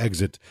mark your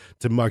exit,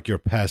 to mark your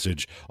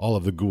passage. All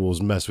of the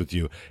ghouls mess with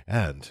you.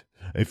 And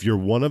if you're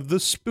one of the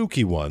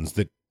spooky ones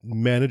that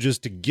manages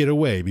to get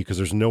away because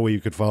there's no way you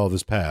could follow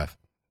this path,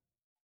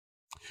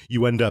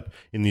 you end up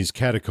in these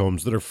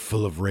catacombs that are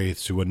full of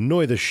wraiths who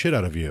annoy the shit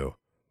out of you.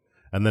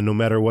 And then no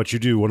matter what you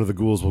do, one of the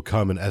ghouls will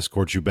come and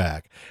escort you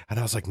back. And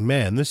I was like,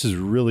 man, this is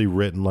really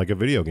written like a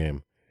video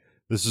game.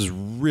 This is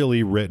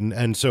really written.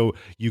 And so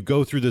you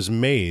go through this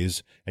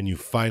maze and you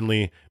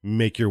finally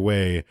make your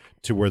way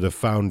to where the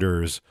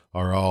founders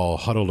are all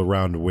huddled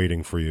around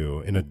waiting for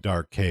you in a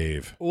dark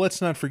cave. Let's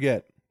not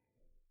forget,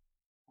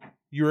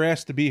 you were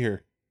asked to be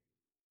here.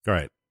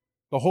 Right.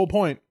 The whole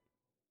point,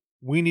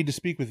 we need to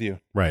speak with you.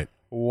 Right.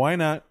 Why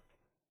not?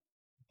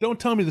 Don't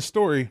tell me the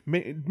story.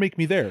 Make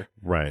me there.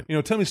 Right.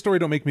 Tell me the story.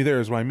 Don't make me there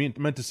is what I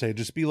meant to say.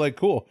 Just be like,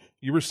 cool.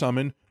 You were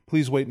summoned.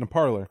 Please wait in a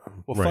parlor.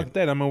 Well, Right. fuck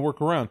that. I'm gonna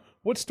work around.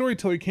 What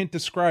storyteller can't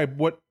describe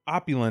what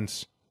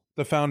opulence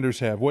the founders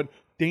have? What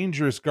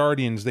dangerous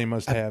guardians they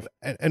must have?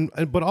 And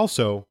but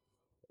also,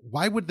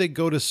 why would they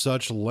go to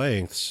such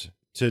lengths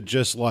to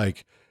just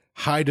like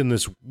hide in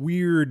this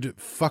weird,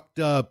 fucked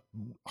up,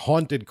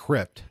 haunted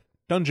crypt?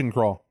 Dungeon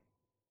crawl.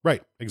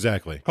 Right.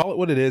 Exactly. Call it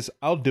what it is.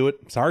 I'll do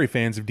it. Sorry,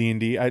 fans of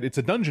D&D. It's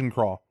a dungeon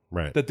crawl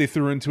Right. that they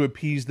threw in to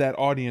appease that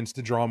audience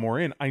to draw more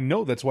in. I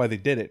know that's why they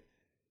did it,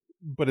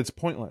 but it's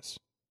pointless.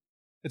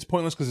 It's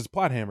pointless because it's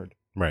plot hammered.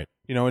 Right.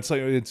 It's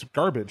like it's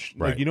garbage.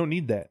 Right. Like you don't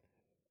need that.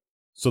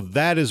 So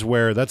that's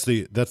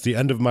the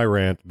end of my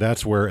rant.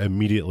 That's where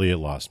immediately it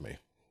lost me.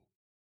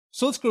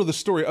 So let's go to the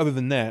story. Other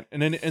than that,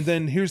 and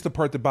then here's the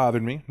part that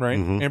bothered me. Right,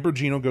 Mhm.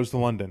 Ambrogino goes to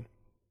London.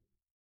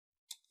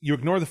 You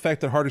ignore the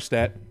fact that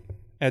Hardestadt,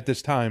 at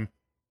this time,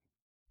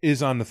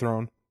 is on the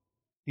throne.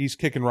 He's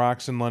kicking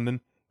rocks in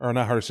London, or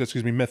not Hardestadt,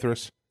 excuse me,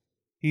 Mithras.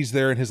 He's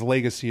there, and his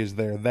legacy is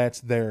there. That's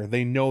there.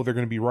 They know they're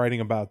going to be writing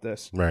about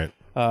this, Right.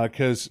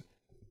 Because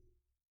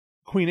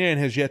Queen Anne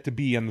has yet to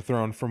be on the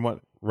throne. From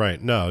what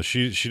Right. No,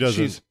 she doesn't.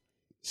 she's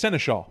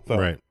seneschal, though.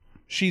 Right.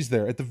 She's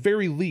there. At the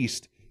very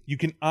least, you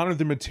can honor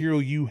the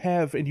material you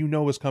have and you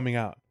know is coming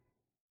out.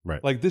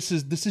 Right. Like this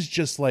is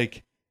just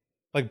like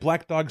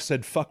Black Dog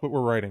said, fuck what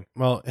we're writing.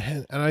 Well,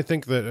 and I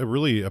think that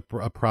really a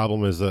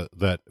problem is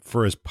that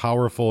for as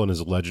powerful and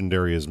as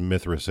legendary as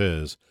Mithras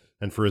is,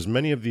 and for as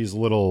many of these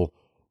little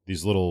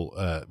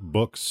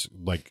books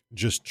like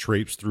just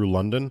traipse through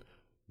London,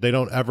 they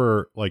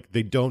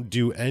don't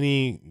do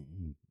any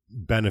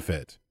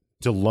benefit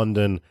to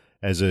London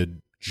as a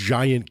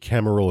giant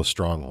Camarilla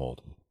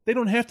stronghold. They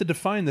don't have to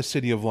define the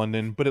city of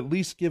London, but at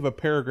least give a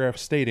paragraph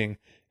stating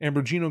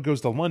Ambrogino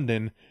goes to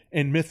London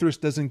and Mithras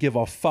doesn't give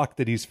a fuck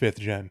that he's 5th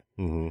gen.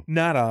 Mm-hmm.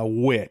 Not a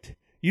whit.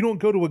 You don't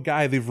go to a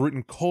guy they've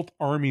written cult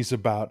armies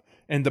about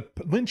and the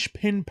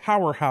linchpin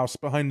powerhouse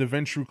behind the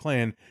Ventru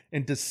clan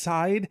and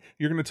decide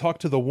you're going to talk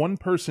to the one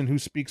person who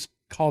speaks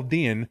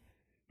Chaldean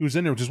who's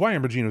in there, which is why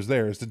Ambrogino's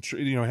there, is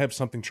to have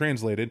something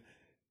translated.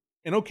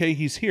 And okay,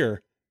 he's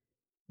here.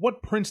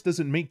 What prince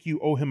doesn't make you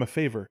owe him a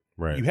favor?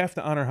 Right. You have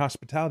to honor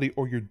hospitality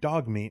or you're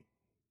dog meat.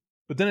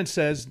 But then it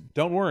says,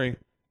 don't worry,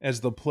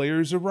 as the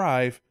players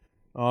arrive,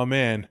 oh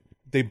man,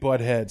 they butt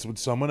heads with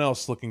someone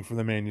else looking for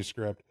the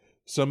manuscript.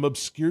 Some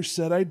obscure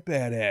set-eyed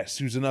badass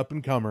who's an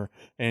up-and-comer,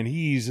 and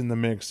he's in the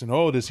mix, and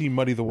oh, does he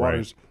muddy the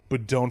waters. Right.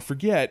 But don't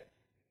forget,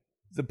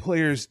 the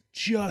players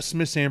just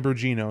miss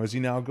Ambrogino as he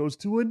now goes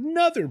to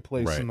another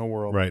place in the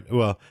world. Right.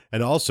 Well,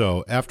 and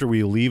also after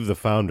we leave the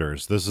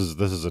founders, this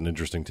is an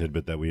interesting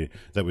tidbit that we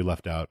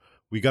left out.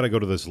 We got to go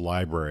to this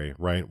library,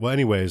 right? Well,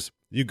 anyways,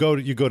 you go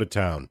to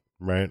town,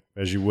 right?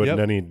 As you would in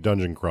Yep. any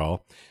dungeon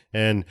crawl.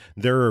 And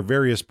there are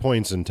various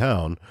points in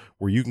town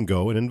where you can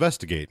go and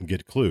investigate and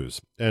get clues.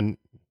 And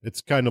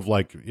it's kind of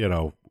like,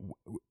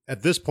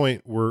 at this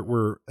point,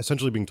 we're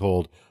essentially being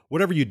told,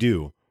 whatever you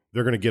do,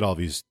 they're going to get all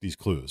these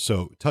clues.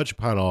 So touch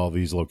upon all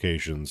these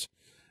locations.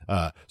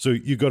 So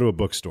you go to a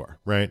bookstore,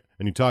 right?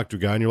 And you talk to a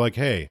guy and you're like,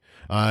 hey,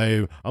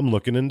 I'm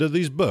looking into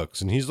these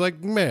books. And he's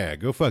like, man,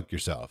 go fuck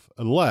yourself.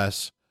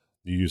 Unless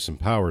you use some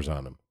powers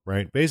on him,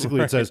 right? Basically,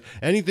 Right. It says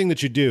anything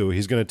that you do,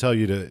 he's going to tell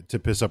you to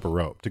piss up a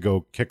rope, to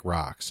go kick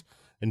rocks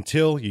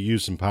until you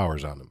use some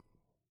powers on him.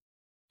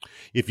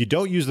 If you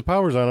don't use the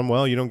powers on him,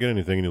 well, you don't get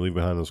anything and you leave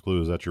behind those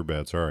clues. That's your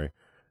bad. Sorry.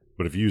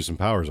 But if you use some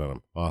powers on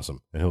him,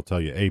 awesome. And he'll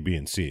tell you A, B,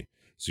 and C.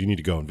 So you need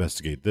to go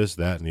investigate this,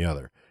 that, and the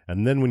other.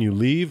 And then when you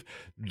leave,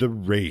 the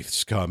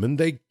wraiths come and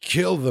they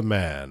kill the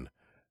man.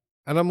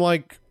 And I'm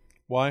like,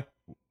 Why?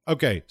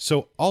 okay,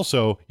 so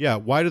also, yeah,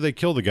 why do they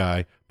kill the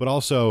guy? But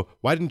also,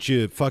 why didn't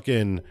you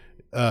fucking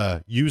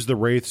use the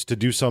wraiths to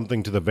do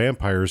something to the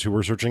vampires who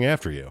were searching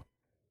after you?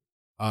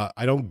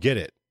 I don't get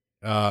it.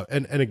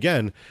 And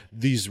again,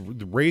 the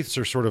wraiths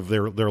are sort of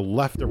they're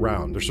left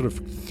around. They're sort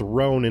of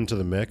thrown into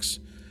the mix,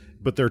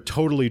 but they're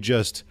totally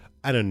just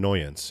an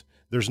annoyance.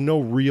 There's no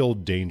real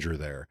danger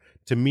there.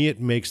 To me, it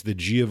makes the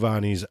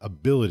Giovanni's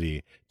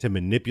ability to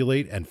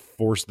manipulate and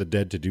force the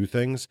dead to do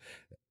things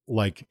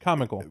like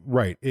Comical.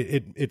 right.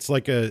 It's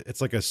like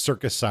a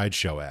circus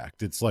sideshow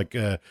act. It's like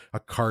a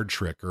card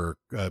trick or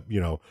a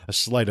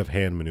sleight of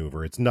hand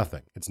maneuver. It's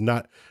nothing. It's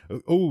not.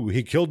 Oh,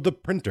 he killed the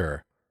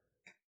printer.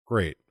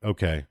 Great.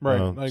 Okay. Right.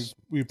 Well,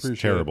 We appreciate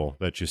it's terrible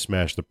that you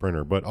smashed the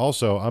printer, but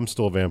also I'm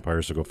still a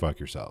vampire, so go fuck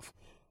yourself.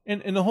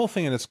 And the whole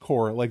thing at its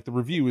core, like the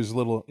review is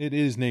it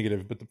is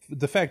negative, but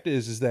the fact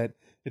is that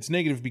it's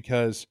negative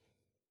because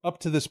up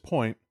to this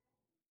point,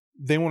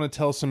 they want to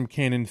tell some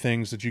canon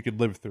things that you could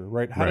live through,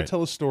 right? How to Right.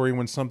 tell a story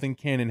when something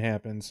canon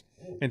happens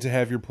and to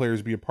have your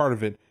players be a part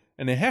of it.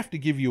 And they have to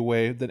give you a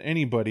way that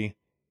anybody,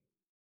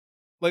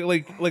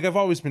 like I've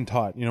always been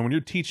taught, when you're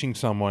teaching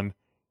someone,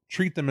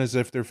 treat them as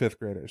if they're fifth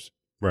graders.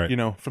 Right.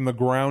 From the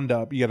ground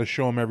up, you got to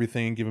show them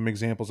everything and give them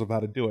examples of how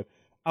to do it.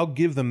 I'll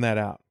give them that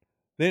out.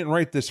 They didn't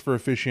write this for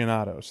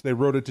aficionados. They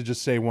wrote it to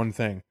just say one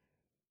thing.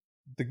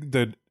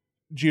 The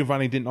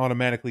Giovanni didn't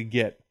automatically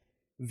get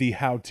the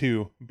how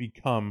to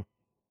become.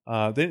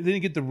 They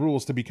didn't get the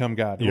rules to become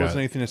God. There Yeah. wasn't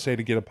anything to say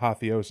to get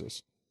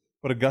apotheosis.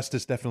 But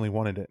Augustus definitely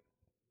wanted it.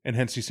 And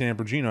hence he sent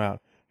Ambrogino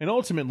out. And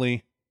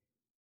ultimately,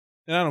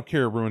 and I don't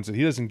care who ruins it,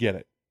 he doesn't get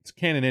it. It's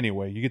canon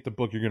anyway. You get the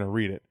book, you're going to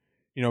read it.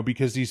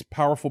 Because these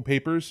powerful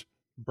papers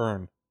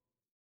burn.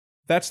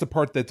 That's the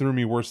part that threw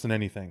me worse than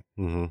anything.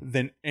 Mm-hmm.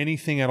 Than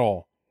anything at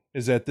all.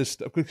 Is that this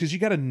stuff, because you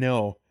got to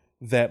know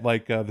that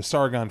the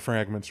Sargon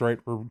fragments, right,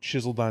 were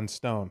chiseled on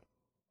stone.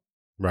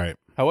 Right.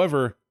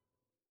 However,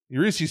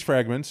 Eurydice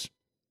fragments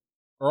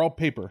are all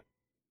paper.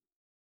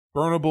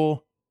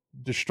 Burnable,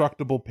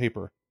 destructible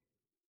paper.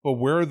 But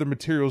where are the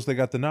materials they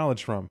got the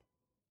knowledge from?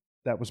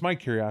 That was my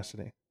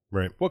curiosity.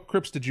 Right. What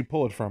crypts did you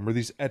pull it from? Were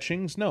these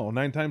etchings? No.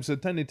 9 times out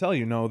of 10 they tell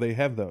you, no, they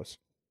have those.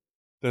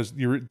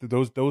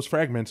 Those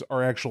fragments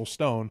are actual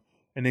stone,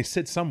 and they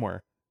sit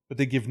somewhere, but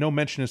they give no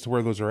mention as to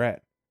where those are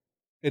at.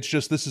 It's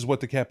just, this is what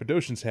the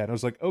Cappadocians had. I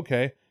was like,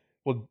 okay,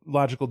 well,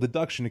 logical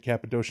deduction, the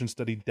Cappadocians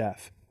studied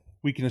death.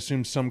 We can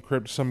assume some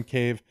crypt, some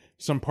cave,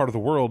 some part of the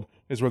world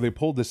is where they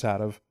pulled this out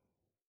of.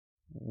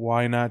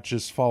 Why not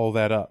just follow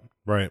that up?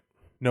 Right.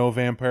 No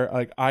vampire,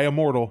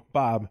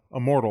 Bob,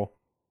 immortal,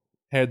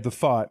 had the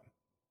thought,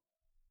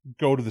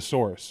 go to the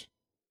source.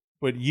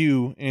 But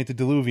you,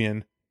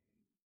 antediluvian,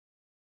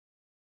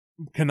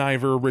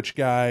 conniver, rich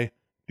guy,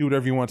 do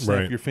whatever you want, snap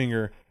Right. your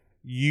finger,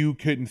 you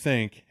couldn't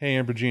think, hey,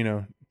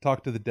 Ambrogino,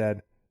 talk to the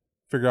dead,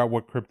 figure out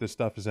what crypt this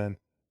stuff is in,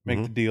 make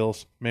Mhm. the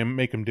deals,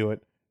 make them do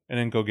it, and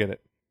then go get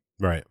it.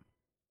 Right.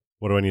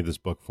 What do I need this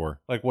book for?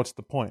 Like, what's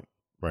the point?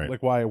 Right.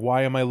 Like,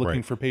 why am I looking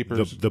Right. for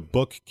papers? The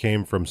book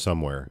came from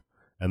somewhere,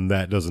 and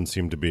that doesn't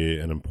seem to be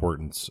an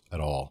importance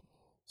at all.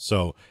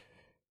 So,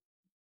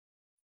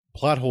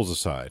 plot holes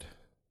aside,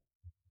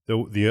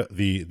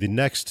 the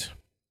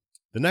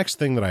next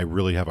thing that I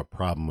really have a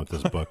problem with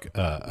this book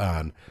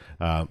and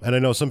I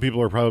know some people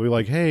are probably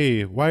like,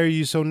 "Hey, why are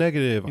you so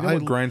negative?" You know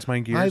what grinds my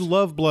gears? I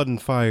love Blood and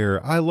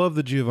Fire. I love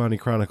the Giovanni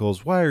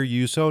Chronicles. Why are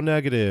you so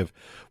negative?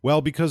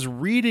 Well, because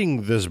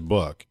reading this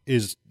book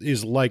is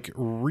like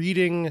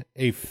reading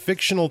a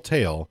fictional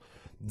tale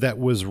that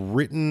was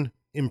written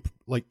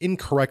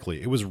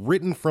incorrectly. It was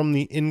written from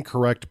the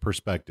incorrect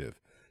perspective.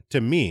 To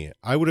me,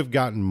 I would have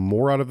gotten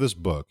more out of this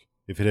book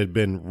if it had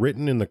been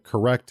written in the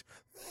correct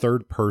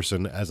third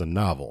person as a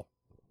novel.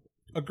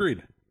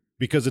 Agreed.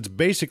 Because it's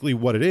basically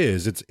what it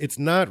is. It's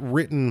not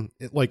written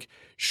like,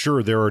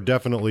 sure, there are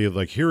definitely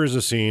like, here is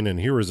a scene and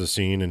here is a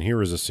scene and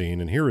here is a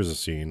scene and here is a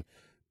scene,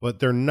 but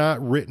they're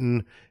not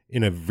written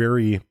in a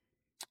very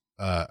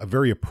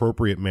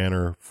appropriate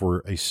manner for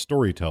a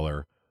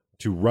storyteller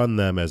to run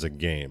them as a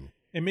game.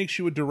 It makes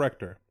you a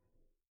director,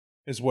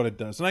 is what it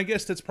does. And I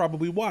guess that's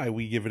probably why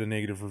we give it a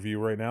negative review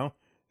right now,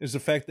 is the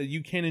fact that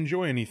you can't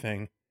enjoy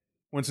anything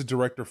when it's a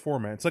director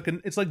format.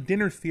 It's like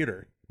dinner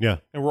theater, Yeah.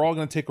 and we're all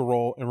going to take a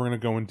role and we're going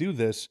to go and do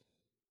this,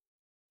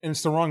 and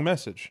it's the wrong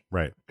message,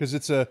 Right. because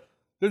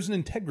there's an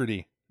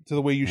integrity to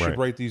the way you should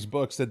write these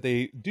books that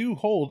they do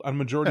hold on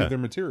majority of their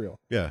material.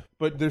 Yeah.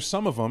 But there's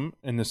some of them,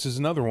 and this is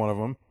another one of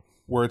them,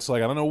 where it's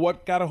like, I don't know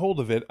what got a hold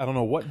of it. I don't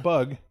know what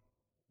bug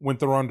went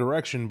the wrong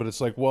direction, but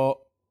it's like,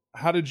 well,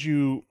 how did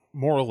you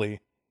morally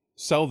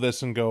sell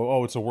this and go,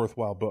 oh, it's a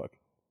worthwhile book?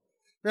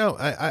 No,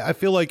 I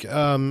feel like,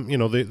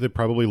 they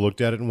probably looked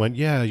at it and went,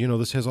 yeah,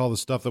 this has all the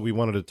stuff that we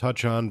wanted to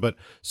touch on. But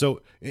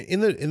so in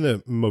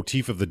the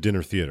motif of the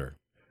dinner theater,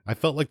 I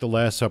felt like The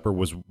Last Supper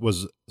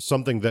was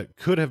something that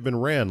could have been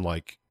ran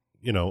like,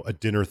 a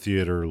dinner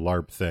theater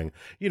LARP thing.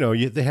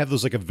 They have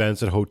those like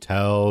events at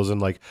hotels and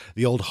like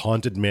the old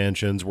haunted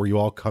mansions where you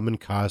all come in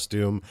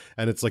costume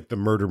and it's like the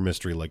murder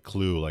mystery, like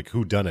Clue, like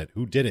who done it,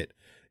 who did it,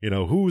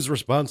 who's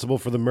responsible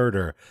for the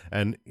murder.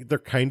 And they're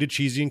kind of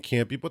cheesy and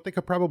campy, but they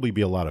could probably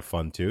be a lot of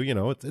fun too.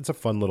 It's a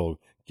fun little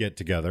get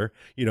together.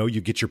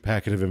 You get your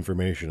packet of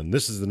information and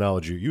this is the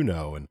knowledge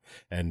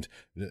and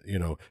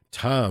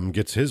Tom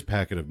gets his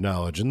packet of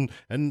knowledge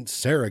and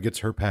Sarah gets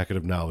her packet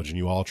of knowledge and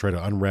you all try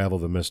to unravel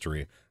the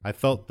mystery. I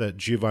felt that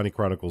Giovanni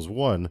Chronicles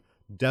 1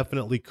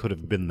 definitely could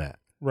have been that.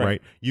 Right?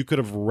 You could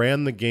have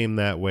ran the game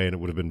that way and it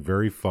would have been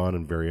very fun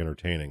and very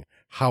entertaining.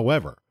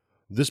 However,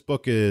 this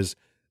book is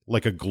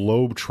like a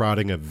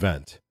globe-trotting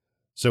event.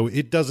 So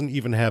it doesn't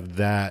even have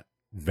that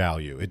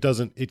value.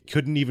 It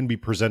couldn't even be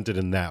presented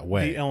in that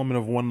way. The element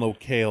of one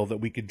locale that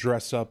we could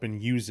dress up and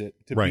use it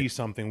to be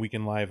something we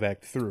can live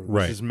act through.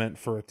 This is meant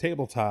for a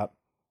tabletop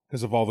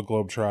because of all the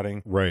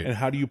globe-trotting. Right. And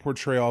how do you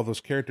portray all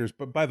those characters?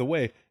 But by the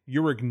way,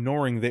 you're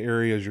ignoring the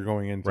areas you're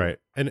going into. Right.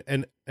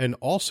 And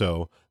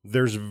also,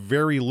 there's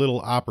very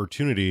little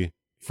opportunity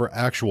for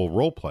actual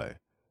role play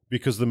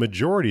because the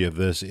majority of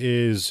this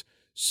is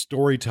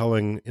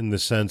storytelling in the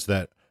sense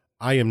that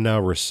I am now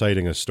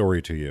reciting a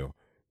story to you.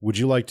 Would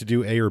you like to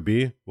do A or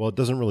B? Well, it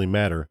doesn't really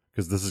matter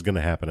because this is going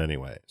to happen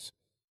anyways.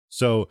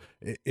 So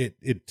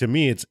it to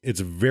me, it's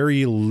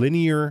very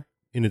linear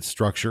in its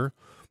structure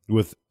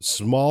with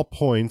small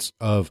points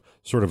of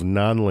sort of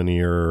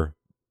nonlinear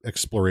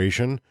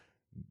exploration,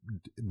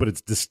 but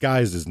it's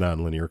disguised as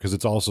nonlinear because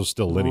it's also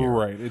still linear.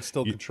 Right. It's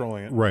still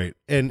controlling it. Right.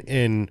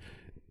 And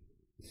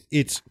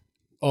it's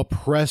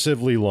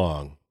oppressively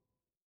long.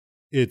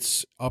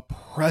 It's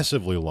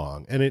oppressively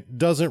long, and it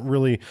doesn't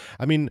really,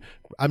 I mean,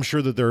 I'm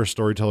sure that there are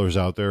storytellers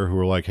out there who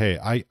are like, hey,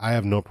 I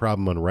have no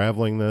problem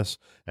unraveling this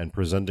and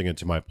presenting it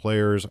to my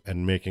players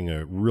and making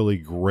a really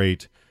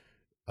great,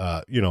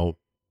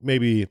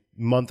 maybe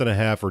month and a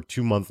half or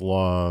 2 month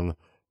long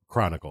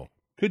chronicle.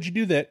 Could you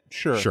do that?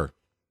 Sure. Sure.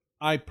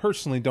 I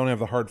personally don't have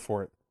the heart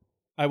for it.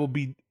 It will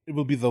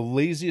be the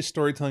laziest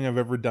storytelling I've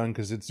ever done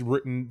because it's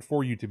written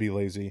for you to be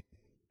lazy,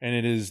 and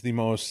it is the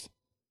most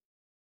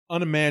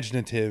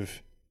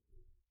unimaginative.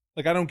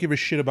 Like, I don't give a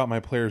shit about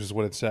my players is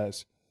what it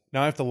says.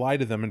 Now I have to lie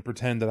to them and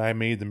pretend that I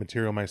made the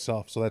material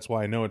myself, so that's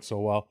why I know it so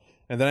well.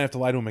 And then I have to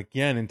lie to them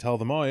again and tell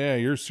them, oh yeah,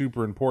 you're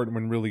super important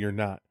when really you're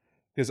not.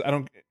 Because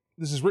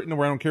this is written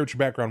where I don't care what your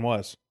background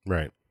was.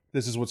 Right.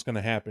 This is what's going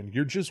to happen.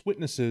 You're just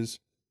witnesses.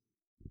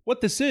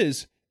 What this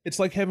is, it's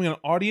like having an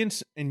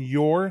audience and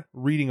you're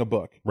reading a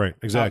book. Right,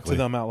 exactly. To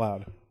them out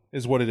loud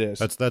is what it is.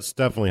 That's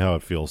definitely how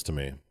it feels to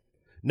me.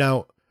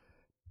 Now,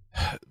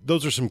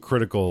 those are some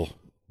critical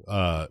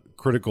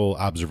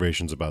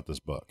observations about this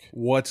book.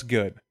 What's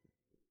good?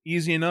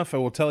 Easy enough, I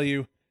will tell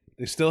you.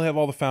 They still have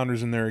all the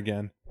founders in there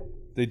again.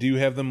 They do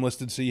have them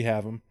listed so you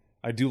have them.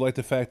 I do like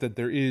the fact that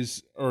there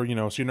is, so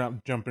you're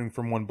not jumping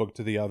from one book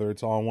to the other.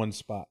 It's all in one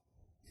spot.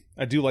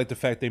 I do like the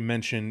fact they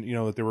mentioned,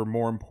 that there were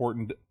more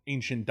important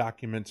ancient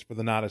documents for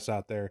the Nodus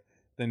out there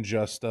than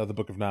just the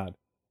Book of Nod.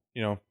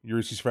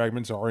 Ulysses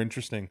fragments are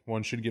interesting.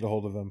 One should get a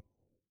hold of them.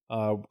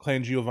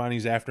 Clan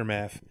Giovanni's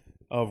aftermath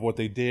of what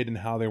they did and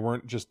how they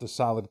weren't just a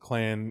solid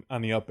clan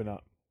on the up and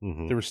up.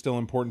 Mm-hmm. There were still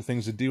important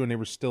things to do, and they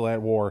were still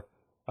at war.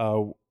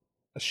 A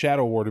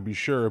shadow war, to be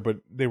sure, but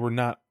they were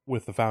not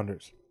with the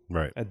founders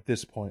right at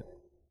this point.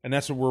 And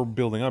that's what we're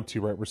building up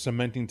to, right? We're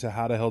cementing to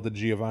how the hell did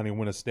Giovanni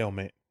win a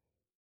stalemate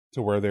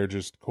to where they're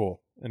just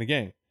cool. And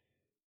again,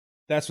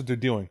 that's what they're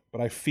doing.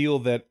 But I feel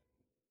that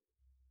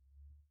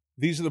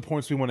these are the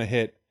points we want to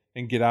hit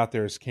and get out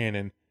there as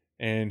canon.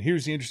 And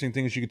here's the interesting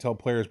thing is you can tell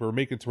players, but we're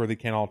making it to where they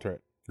can't alter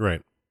it.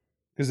 Right.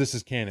 Because this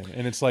is canon.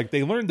 And it's like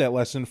they learned that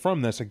lesson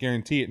from this, I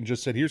guarantee it, and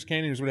just said, here's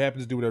canon, here's what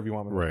happens, do whatever you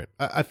want with it. Right.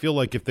 I feel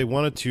like if they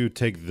wanted to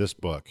take this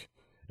book,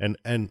 and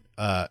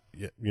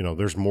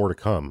there's more to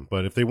come,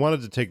 but if they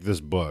wanted to take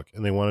this book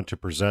and they wanted to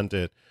present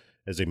it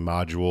as a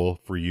module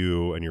for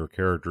you and your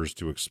characters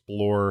to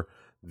explore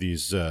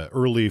these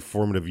early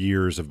formative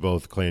years of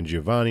both Clan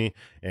Giovanni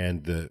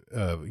and the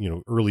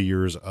early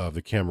years of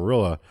the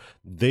Camarilla,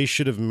 they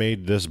should have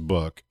made this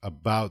book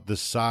about the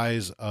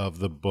size of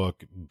the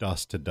book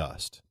Dust to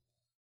Dust.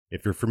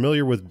 If you're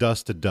familiar with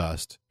Dust to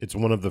Dust, it's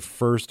one of the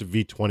first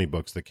V20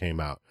 books that came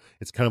out.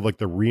 It's kind of like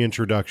the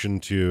reintroduction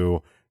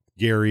to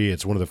Gary.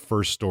 It's one of the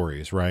first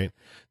stories, right?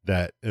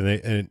 That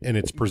and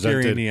it's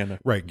presented, Gary, Indiana.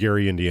 right?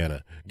 Gary,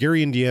 Indiana.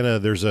 Gary, Indiana.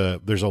 There's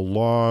a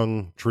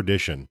long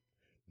tradition.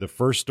 The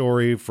first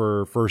story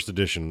for first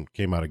edition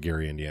came out of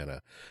Gary,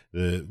 Indiana,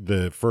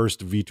 the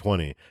first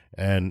V20.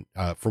 And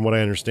from what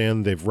I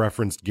understand, they've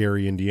referenced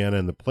Gary, Indiana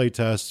in the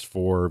playtests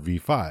for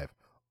V5.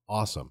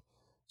 Awesome.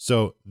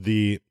 So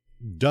the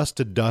Dust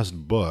to Dust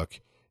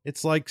book,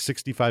 it's like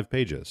 65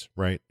 pages,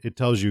 right? It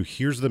tells you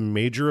here's the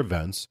major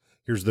events,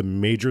 here's the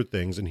major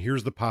things, and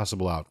here's the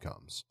possible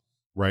outcomes,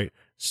 right?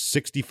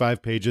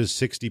 65 pages,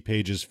 60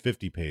 pages,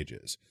 50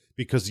 pages.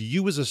 Because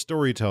you as a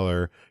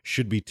storyteller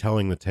should be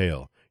telling the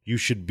tale. You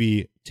should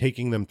be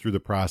taking them through the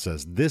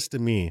process. This, to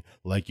me,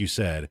 like you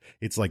said,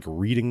 it's like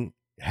reading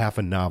half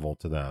a novel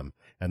to them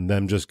and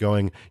them just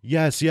going,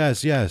 yes,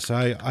 yes, yes,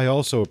 I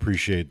also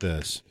appreciate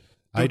this.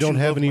 I don't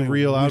have any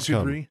real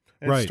outcome.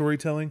 Right.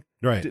 Storytelling.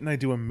 Right. Didn't I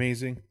do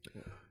amazing?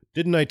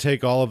 Didn't I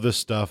take all of this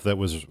stuff that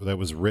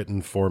was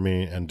written for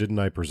me, and didn't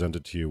I present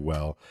it to you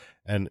well?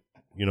 And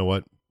you know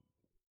what?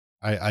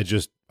 I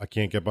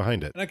can't get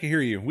behind it. And I can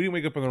hear you. We didn't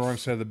wake up on the wrong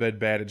side of the bed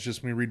bad. It's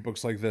just when we read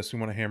books like this, we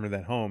want to hammer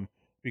that home.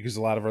 Because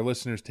a lot of our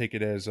listeners take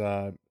it as,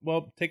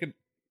 take it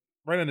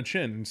right on the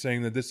chin and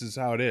saying that this is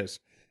how it is.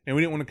 And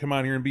we didn't want to come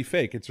on here and be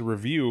fake. It's a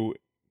review.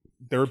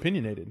 They're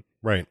opinionated.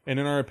 Right. And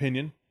in our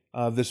opinion,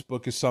 this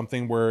book is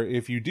something where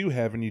if you do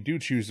have and you do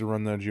choose to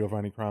run the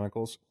Giovanni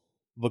Chronicles,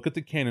 look at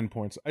the canon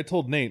points. I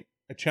told Nate,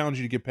 I challenge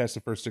you to get past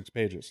the first 6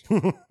 pages.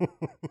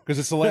 Because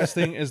it's the last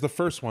thing as the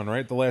first one,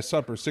 right? The Last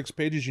Supper. 6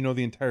 pages, you know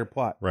the entire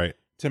plot. Right.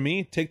 To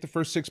me, take the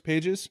first 6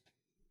 pages,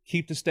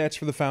 keep the stats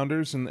for the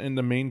founders and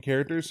the main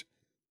characters,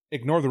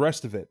 ignore the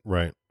rest of it.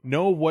 Right.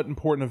 Know what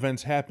important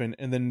events happen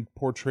and then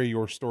portray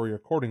your story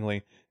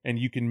accordingly. And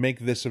you can make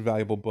this a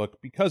valuable book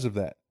because of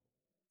that.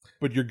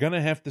 But you're going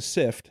to have to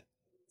sift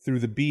through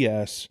the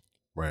BS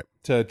right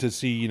to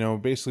see,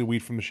 basically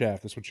weed from the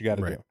shaft. That's what you got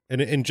to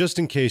do. And just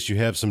in case you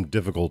have some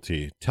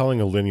difficulty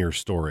telling a linear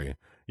story,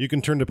 you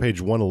can turn to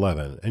page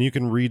 111 and you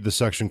can read the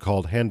section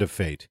called Hand of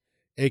Fate,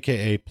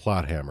 aka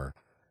Plot Hammer.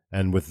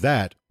 And with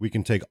that, we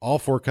can take all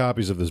 4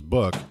 copies of this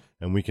book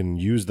and we can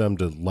use them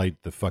to light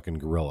the fucking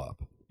grill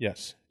up.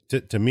 Yes.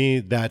 To me,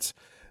 that's,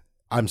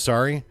 I'm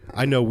sorry.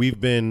 I know we've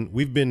been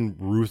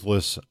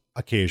ruthless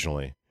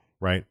occasionally,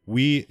 right?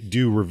 We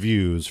do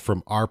reviews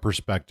from our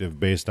perspective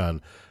based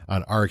on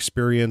our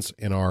experience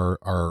and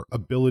our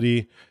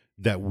ability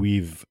that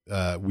we've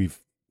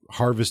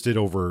harvested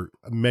over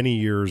many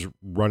years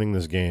running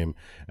this game.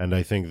 And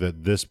I think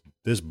that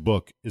this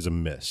book is a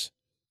miss.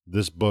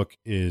 This book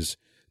is,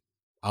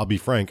 I'll be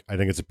frank, I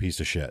think it's a piece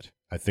of shit.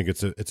 I think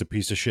it's a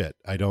piece of shit.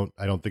 I don't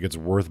think it's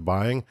worth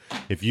buying.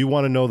 If you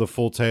want to know the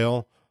full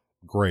tale,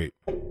 great,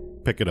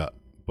 pick it up.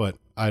 But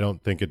I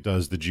don't think it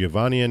does the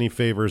Giovanni any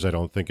favors. I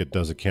don't think it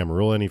does a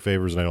Camarilla any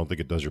favors, and I don't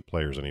think it does your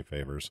players any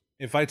favors.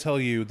 If I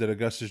tell you that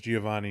Augustus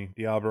Giovanni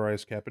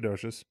Diablerized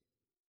Cappadocius,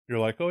 you're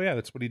like, oh yeah,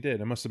 that's what he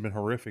did. It must have been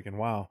horrific and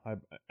wow,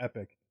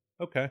 epic.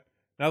 Okay,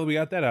 now that we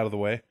got that out of the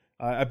way,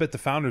 I bet the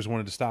founders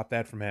wanted to stop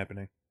that from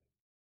happening.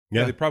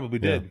 Yeah, they probably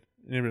did.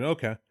 Yeah. And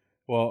okay,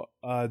 well,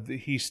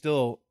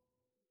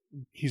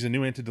 he's a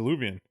new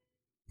antediluvian,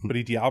 but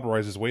he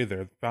Diablerized his way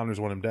there. The founders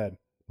want him dead.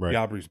 Right.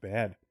 Diable's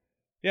bad.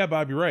 Yeah,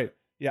 Bob, you're right.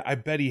 Yeah, I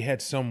bet he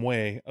had some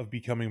way of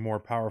becoming more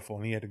powerful,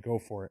 and he had to go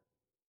for it.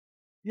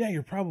 Yeah,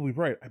 you're probably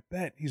right. I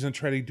bet he's going to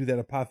try to do that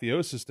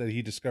apotheosis that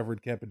he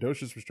discovered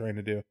Cappadocius was trying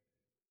to do.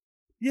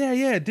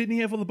 Yeah, didn't he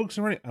have all the books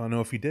already? I don't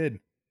know if he did.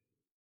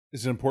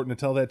 Is it important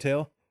to tell that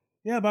tale?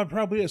 Yeah, Bob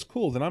probably is.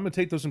 Cool. Then I'm going to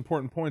take those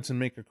important points and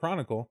make a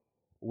chronicle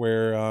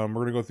where we're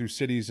going to go through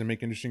cities and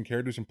make interesting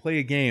characters and play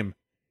a game.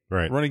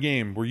 Right. Run a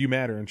game where you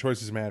matter and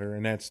choices matter,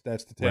 and that's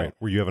the tale. Right,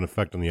 where you have an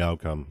effect on the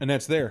outcome. And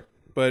that's there.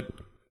 But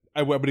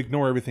I would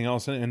ignore everything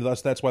else, and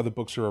thus that's why the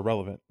books are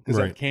irrelevant. Because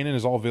that canon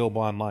is all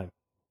available online.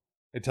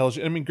 It tells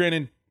you, I mean,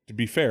 granted, to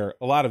be fair,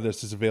 a lot of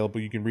this is available,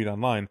 you can read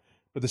online,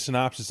 but the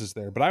synopsis is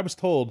there. But I was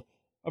told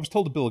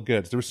a bill of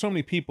goods. There were so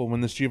many people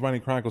when this Giovanni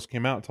Chronicles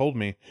came out told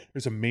me,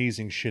 there's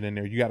amazing shit in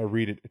there. You got to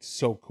read it. It's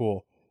so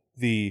cool.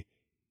 The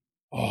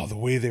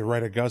way they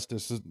write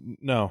Augustus is,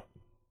 No,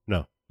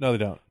 they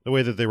don't. The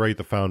way that they write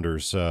the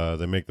founders,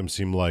 they make them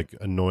seem like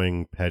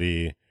annoying,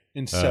 petty,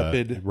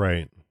 insipid.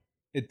 Right.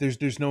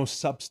 There's no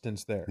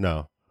substance there.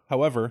 No.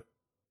 However,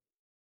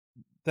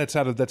 that's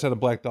out of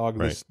Black Dog.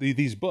 Right.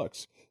 These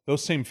books,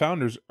 those same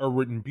founders are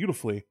written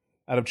beautifully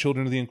out of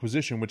Children of the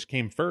Inquisition, which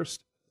came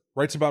first.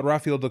 Writes about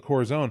Rafael del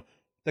Corazon.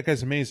 That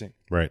guy's amazing.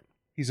 Right.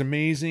 He's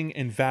amazing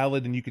and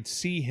valid, and you could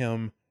see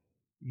him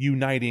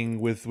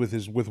uniting with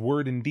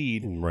word and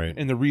deed, right,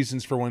 and the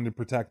reasons for wanting to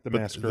protect the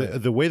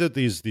masquerade. The way that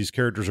these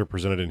characters are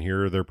presented in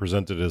here, they're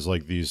presented as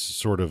like these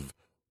sort of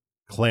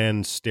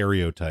clan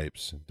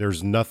stereotypes.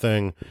 There's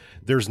nothing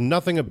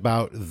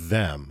about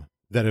them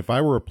that if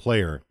I were a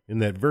player in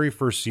that very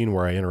first scene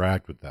where I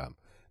interact with them,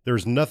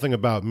 there's nothing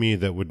about me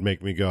that would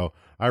make me go,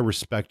 I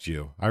respect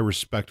you. I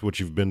respect what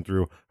you've been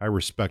through. I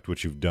respect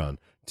what you've done.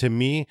 To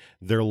me,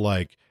 they're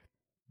like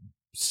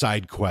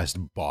side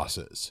quest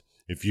bosses.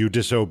 If you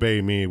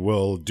disobey me,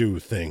 we'll do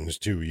things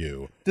to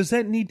you. Does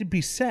that need to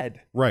be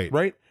said? Right.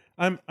 Right?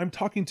 I'm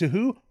talking to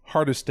who?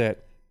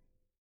 Hardestet.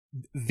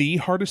 The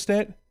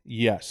Hardestet?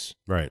 Yes.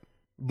 Right.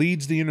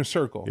 Leads the inner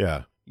circle?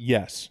 Yeah.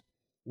 Yes.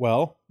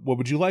 Well, what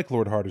would you like,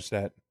 Lord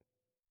Hardestet?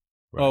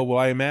 Right. Oh, well,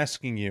 I am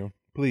asking you,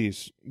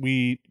 please.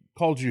 We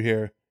called you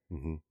here.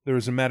 Mm-hmm. There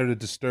is a matter that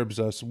disturbs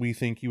us. We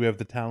think you have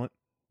the talent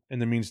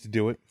and the means to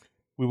do it.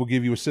 We will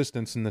give you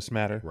assistance in this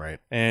matter. Right.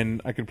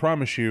 And I can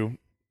promise you,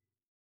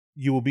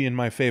 you will be in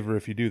my favor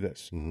if you do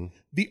this. Mm-hmm.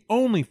 The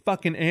only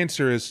fucking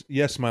answer is,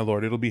 yes, my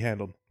lord, it'll be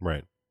handled.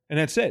 Right. And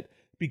that's it.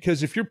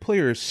 Because if your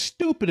player is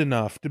stupid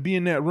enough to be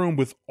in that room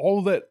with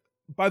all that,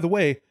 by the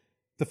way,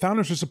 the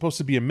founders are supposed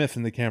to be a myth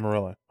in the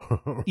Camarilla.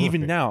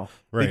 Even now,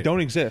 Right. they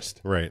don't exist.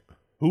 Right.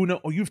 Who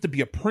know? You have to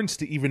be a prince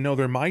to even know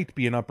there might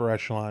be an upper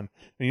echelon.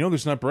 And you know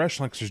there's an upper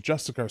echelon because there's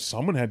Justicar.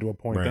 Someone had to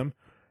appoint Right. them.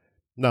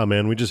 No,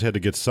 man, we just had to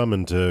get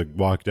summoned to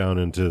walk down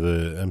into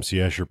the MC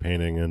Escher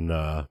painting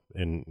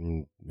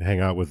and hang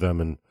out with them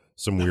in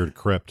some weird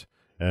crypt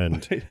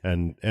and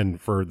and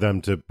for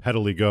them to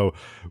pettily go,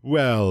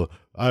 well,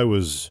 I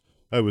was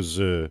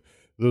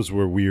those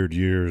were weird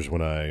years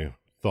when I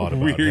thought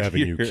about Weird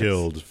having you years.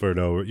 killed for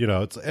no,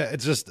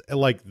 it's just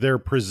like they're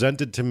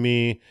presented to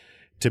me.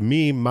 To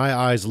me, my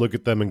eyes look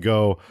at them and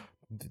go,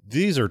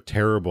 these are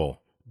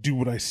terrible. Do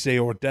what I say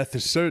or death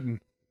is certain.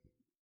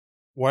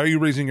 Why are you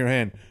raising your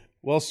hand?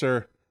 Well,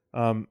 sir,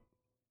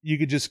 you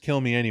could just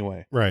kill me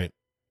anyway. Right.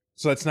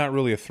 So that's not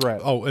really a threat.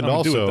 Oh, and I'm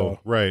gonna do it, also, though.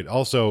 right.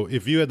 Also,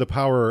 if you had the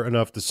power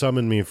enough to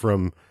summon me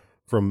from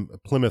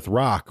Plymouth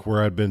Rock,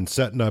 where I'd been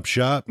setting up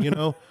shop,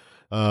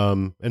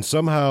 and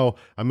somehow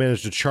I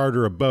managed to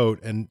charter a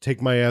boat and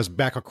take my ass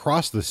back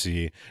across the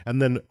sea,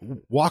 and then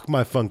walk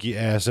my funky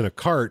ass in a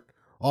cart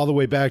all the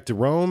way back to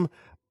Rome,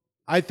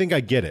 I think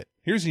I get it.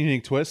 Here's a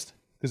unique twist,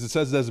 because it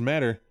says it doesn't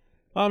matter.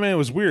 Oh, man, it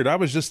was weird. I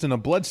was just in a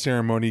blood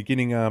ceremony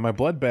getting my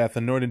blood bath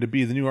anointed to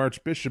be the new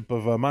Archbishop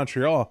of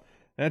Montreal.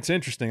 That's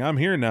interesting. I'm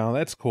here now.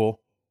 That's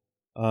cool.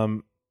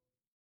 You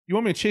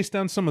want me to chase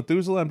down some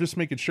Methuselah? I'm just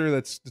making sure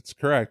that's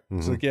correct.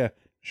 It's like, yeah,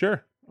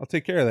 sure. I'll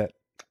take care of that.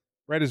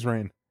 Right as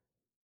rain.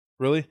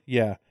 Really?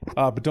 Yeah.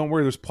 But don't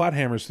worry, there's plot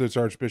hammers for this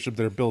Archbishop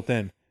that are built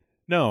in.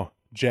 No,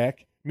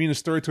 Jack. Me and the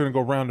story's going to go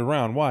round and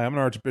round. Why? I'm an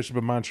Archbishop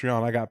of Montreal,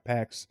 and I got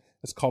packs.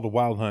 It's called a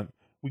wild hunt.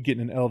 We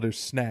getting an elder's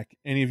snack.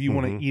 Any of you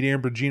want to eat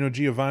Ambrogino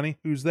Giovanni?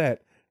 Who's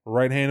that?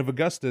 Right hand of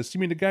Augustus. You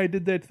mean the guy who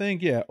did that thing?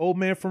 Yeah, old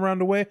man from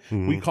round away.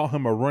 We call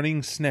him a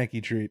running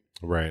snacky treat.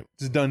 Right.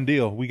 It's a done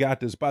deal. We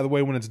got this. By the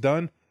way, when it's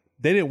done,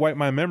 they didn't wipe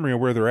my memory of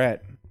where they're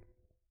at.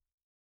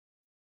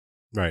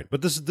 Right.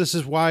 But this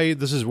is why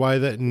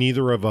that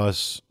neither of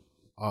us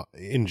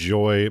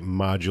enjoy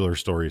modular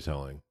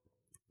storytelling.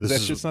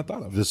 That's just not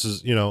thought of. This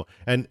is,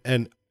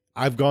 and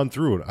I've gone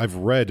through it. I've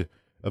read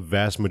a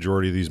vast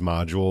majority of these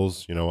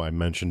modules. I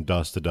mentioned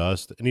Dust to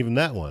Dust, and even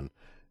that one,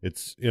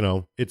 it's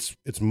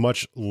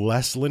much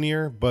less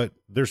linear, but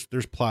there's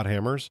plot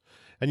hammers.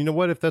 And you know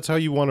what? If that's how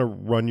you want to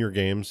run your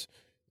games,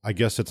 I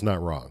guess it's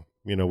not wrong.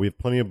 We have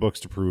plenty of books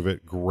to prove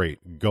it.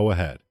 Great. Go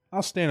ahead.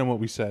 I'll stand on what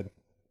we said.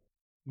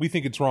 We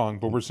think it's wrong,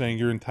 but we're saying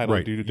you're entitled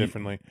Right. to do it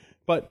differently.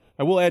 But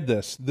I will add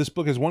this. This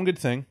book has one good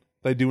thing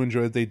that I do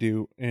enjoy that they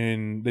do,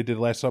 and they did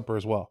Last Supper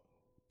as well.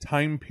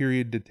 Time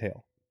period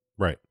detail.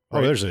 Right. Oh,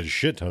 Right. there's a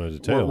shit ton of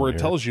detail Where in it here.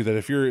 tells you that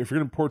if you're going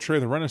to portray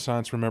the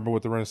Renaissance, remember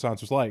what the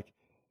Renaissance was like.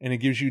 And it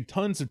gives you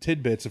tons of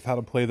tidbits of how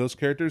to play those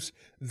characters.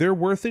 They're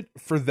worth it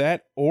for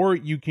that, or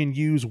you can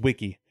use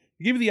Wiki.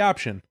 They give you the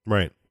option.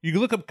 Right. You can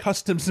look up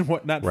customs and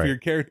whatnot for Right. your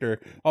character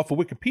off of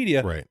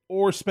Wikipedia, Right.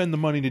 or spend the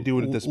money to do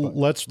it at this book.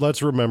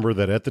 Let's remember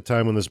that at the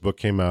time when this book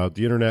came out,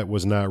 the internet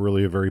was not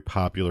really a very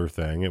popular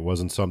thing. It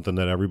wasn't something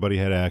that everybody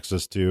had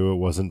access to. It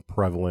wasn't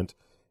prevalent.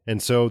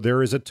 And so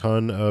there is a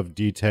ton of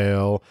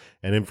detail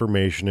and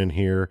information in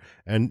here.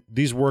 And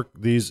these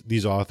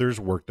authors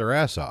worked their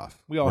ass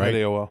off. We all right?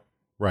 had AOL.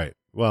 Right.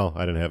 Well,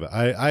 I didn't have it.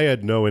 I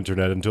had no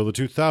internet until the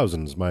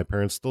 2000s. My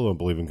parents still don't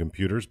believe in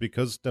computers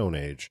because Stone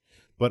Age.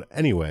 But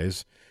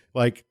anyways,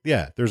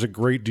 there's a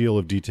great deal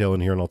of detail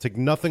in here, and I'll take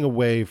nothing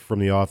away from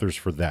the authors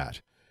for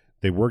that.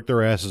 They worked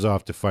their asses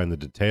off to find the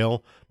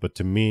detail, but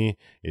to me,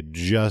 it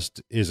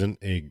just isn't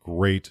a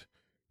great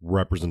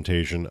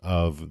representation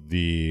of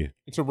the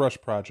It's a rush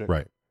project.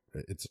 right.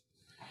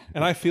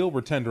 And I feel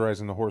we're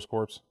tenderizing the horse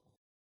corpse.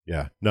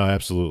 Yeah, no,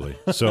 absolutely.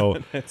 So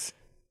It's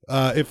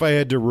if I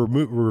had to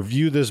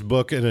review this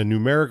book in a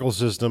numerical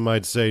system,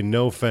 I'd say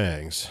no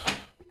fangs.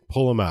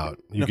 Pull them out.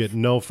 You get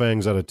no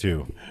fangs out of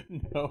 2.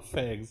 no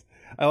fangs.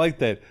 I like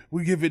that.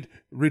 We give it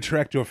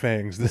retract your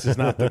fangs. This is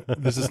not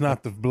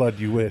the blood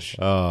you wish.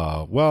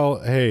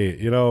 Well, hey,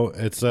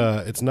 it's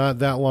not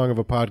that long of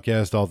a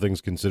podcast, all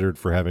things considered,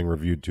 for having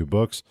reviewed 2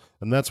 books,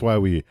 and that's why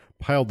we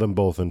piled them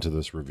both into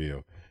this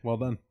review, Well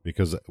done.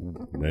 because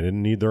they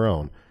didn't need their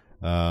own.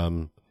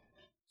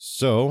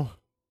 So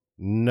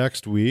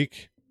next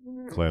week,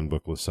 Clan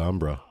Book with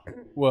Sombra.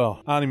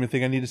 Well, I don't even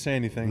think I need to say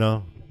anything.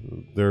 No,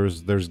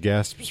 there's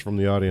gasps from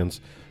the audience.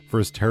 For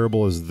as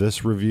terrible as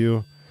this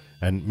review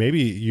And maybe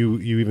you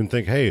even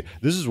think, hey,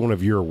 this is one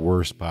of your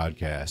worst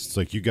podcasts.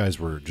 Like, you guys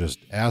were just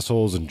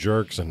assholes and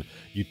jerks, and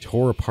you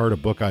tore apart a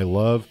book I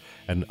love.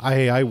 And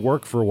I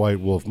work for White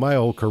Wolf. My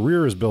whole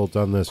career is built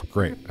on this.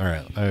 Great. All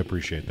right. I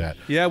appreciate that.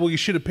 Yeah, well, you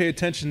should have paid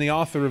attention to the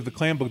author of the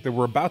clan book that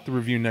we're about to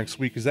review next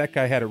week, because that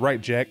guy had it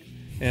right, Jack.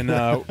 And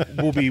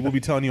we'll be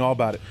telling you all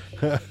about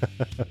it.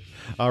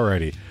 All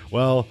righty.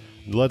 Well,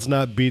 let's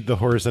not beat the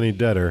horse any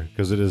deader,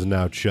 because it is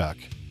now Chuck.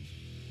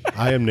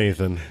 I am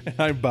Nathan. And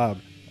I'm Bob.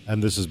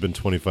 And this has been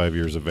 25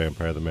 Years of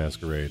Vampire the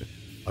Masquerade,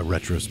 a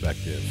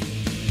retrospective.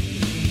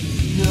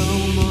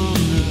 No more.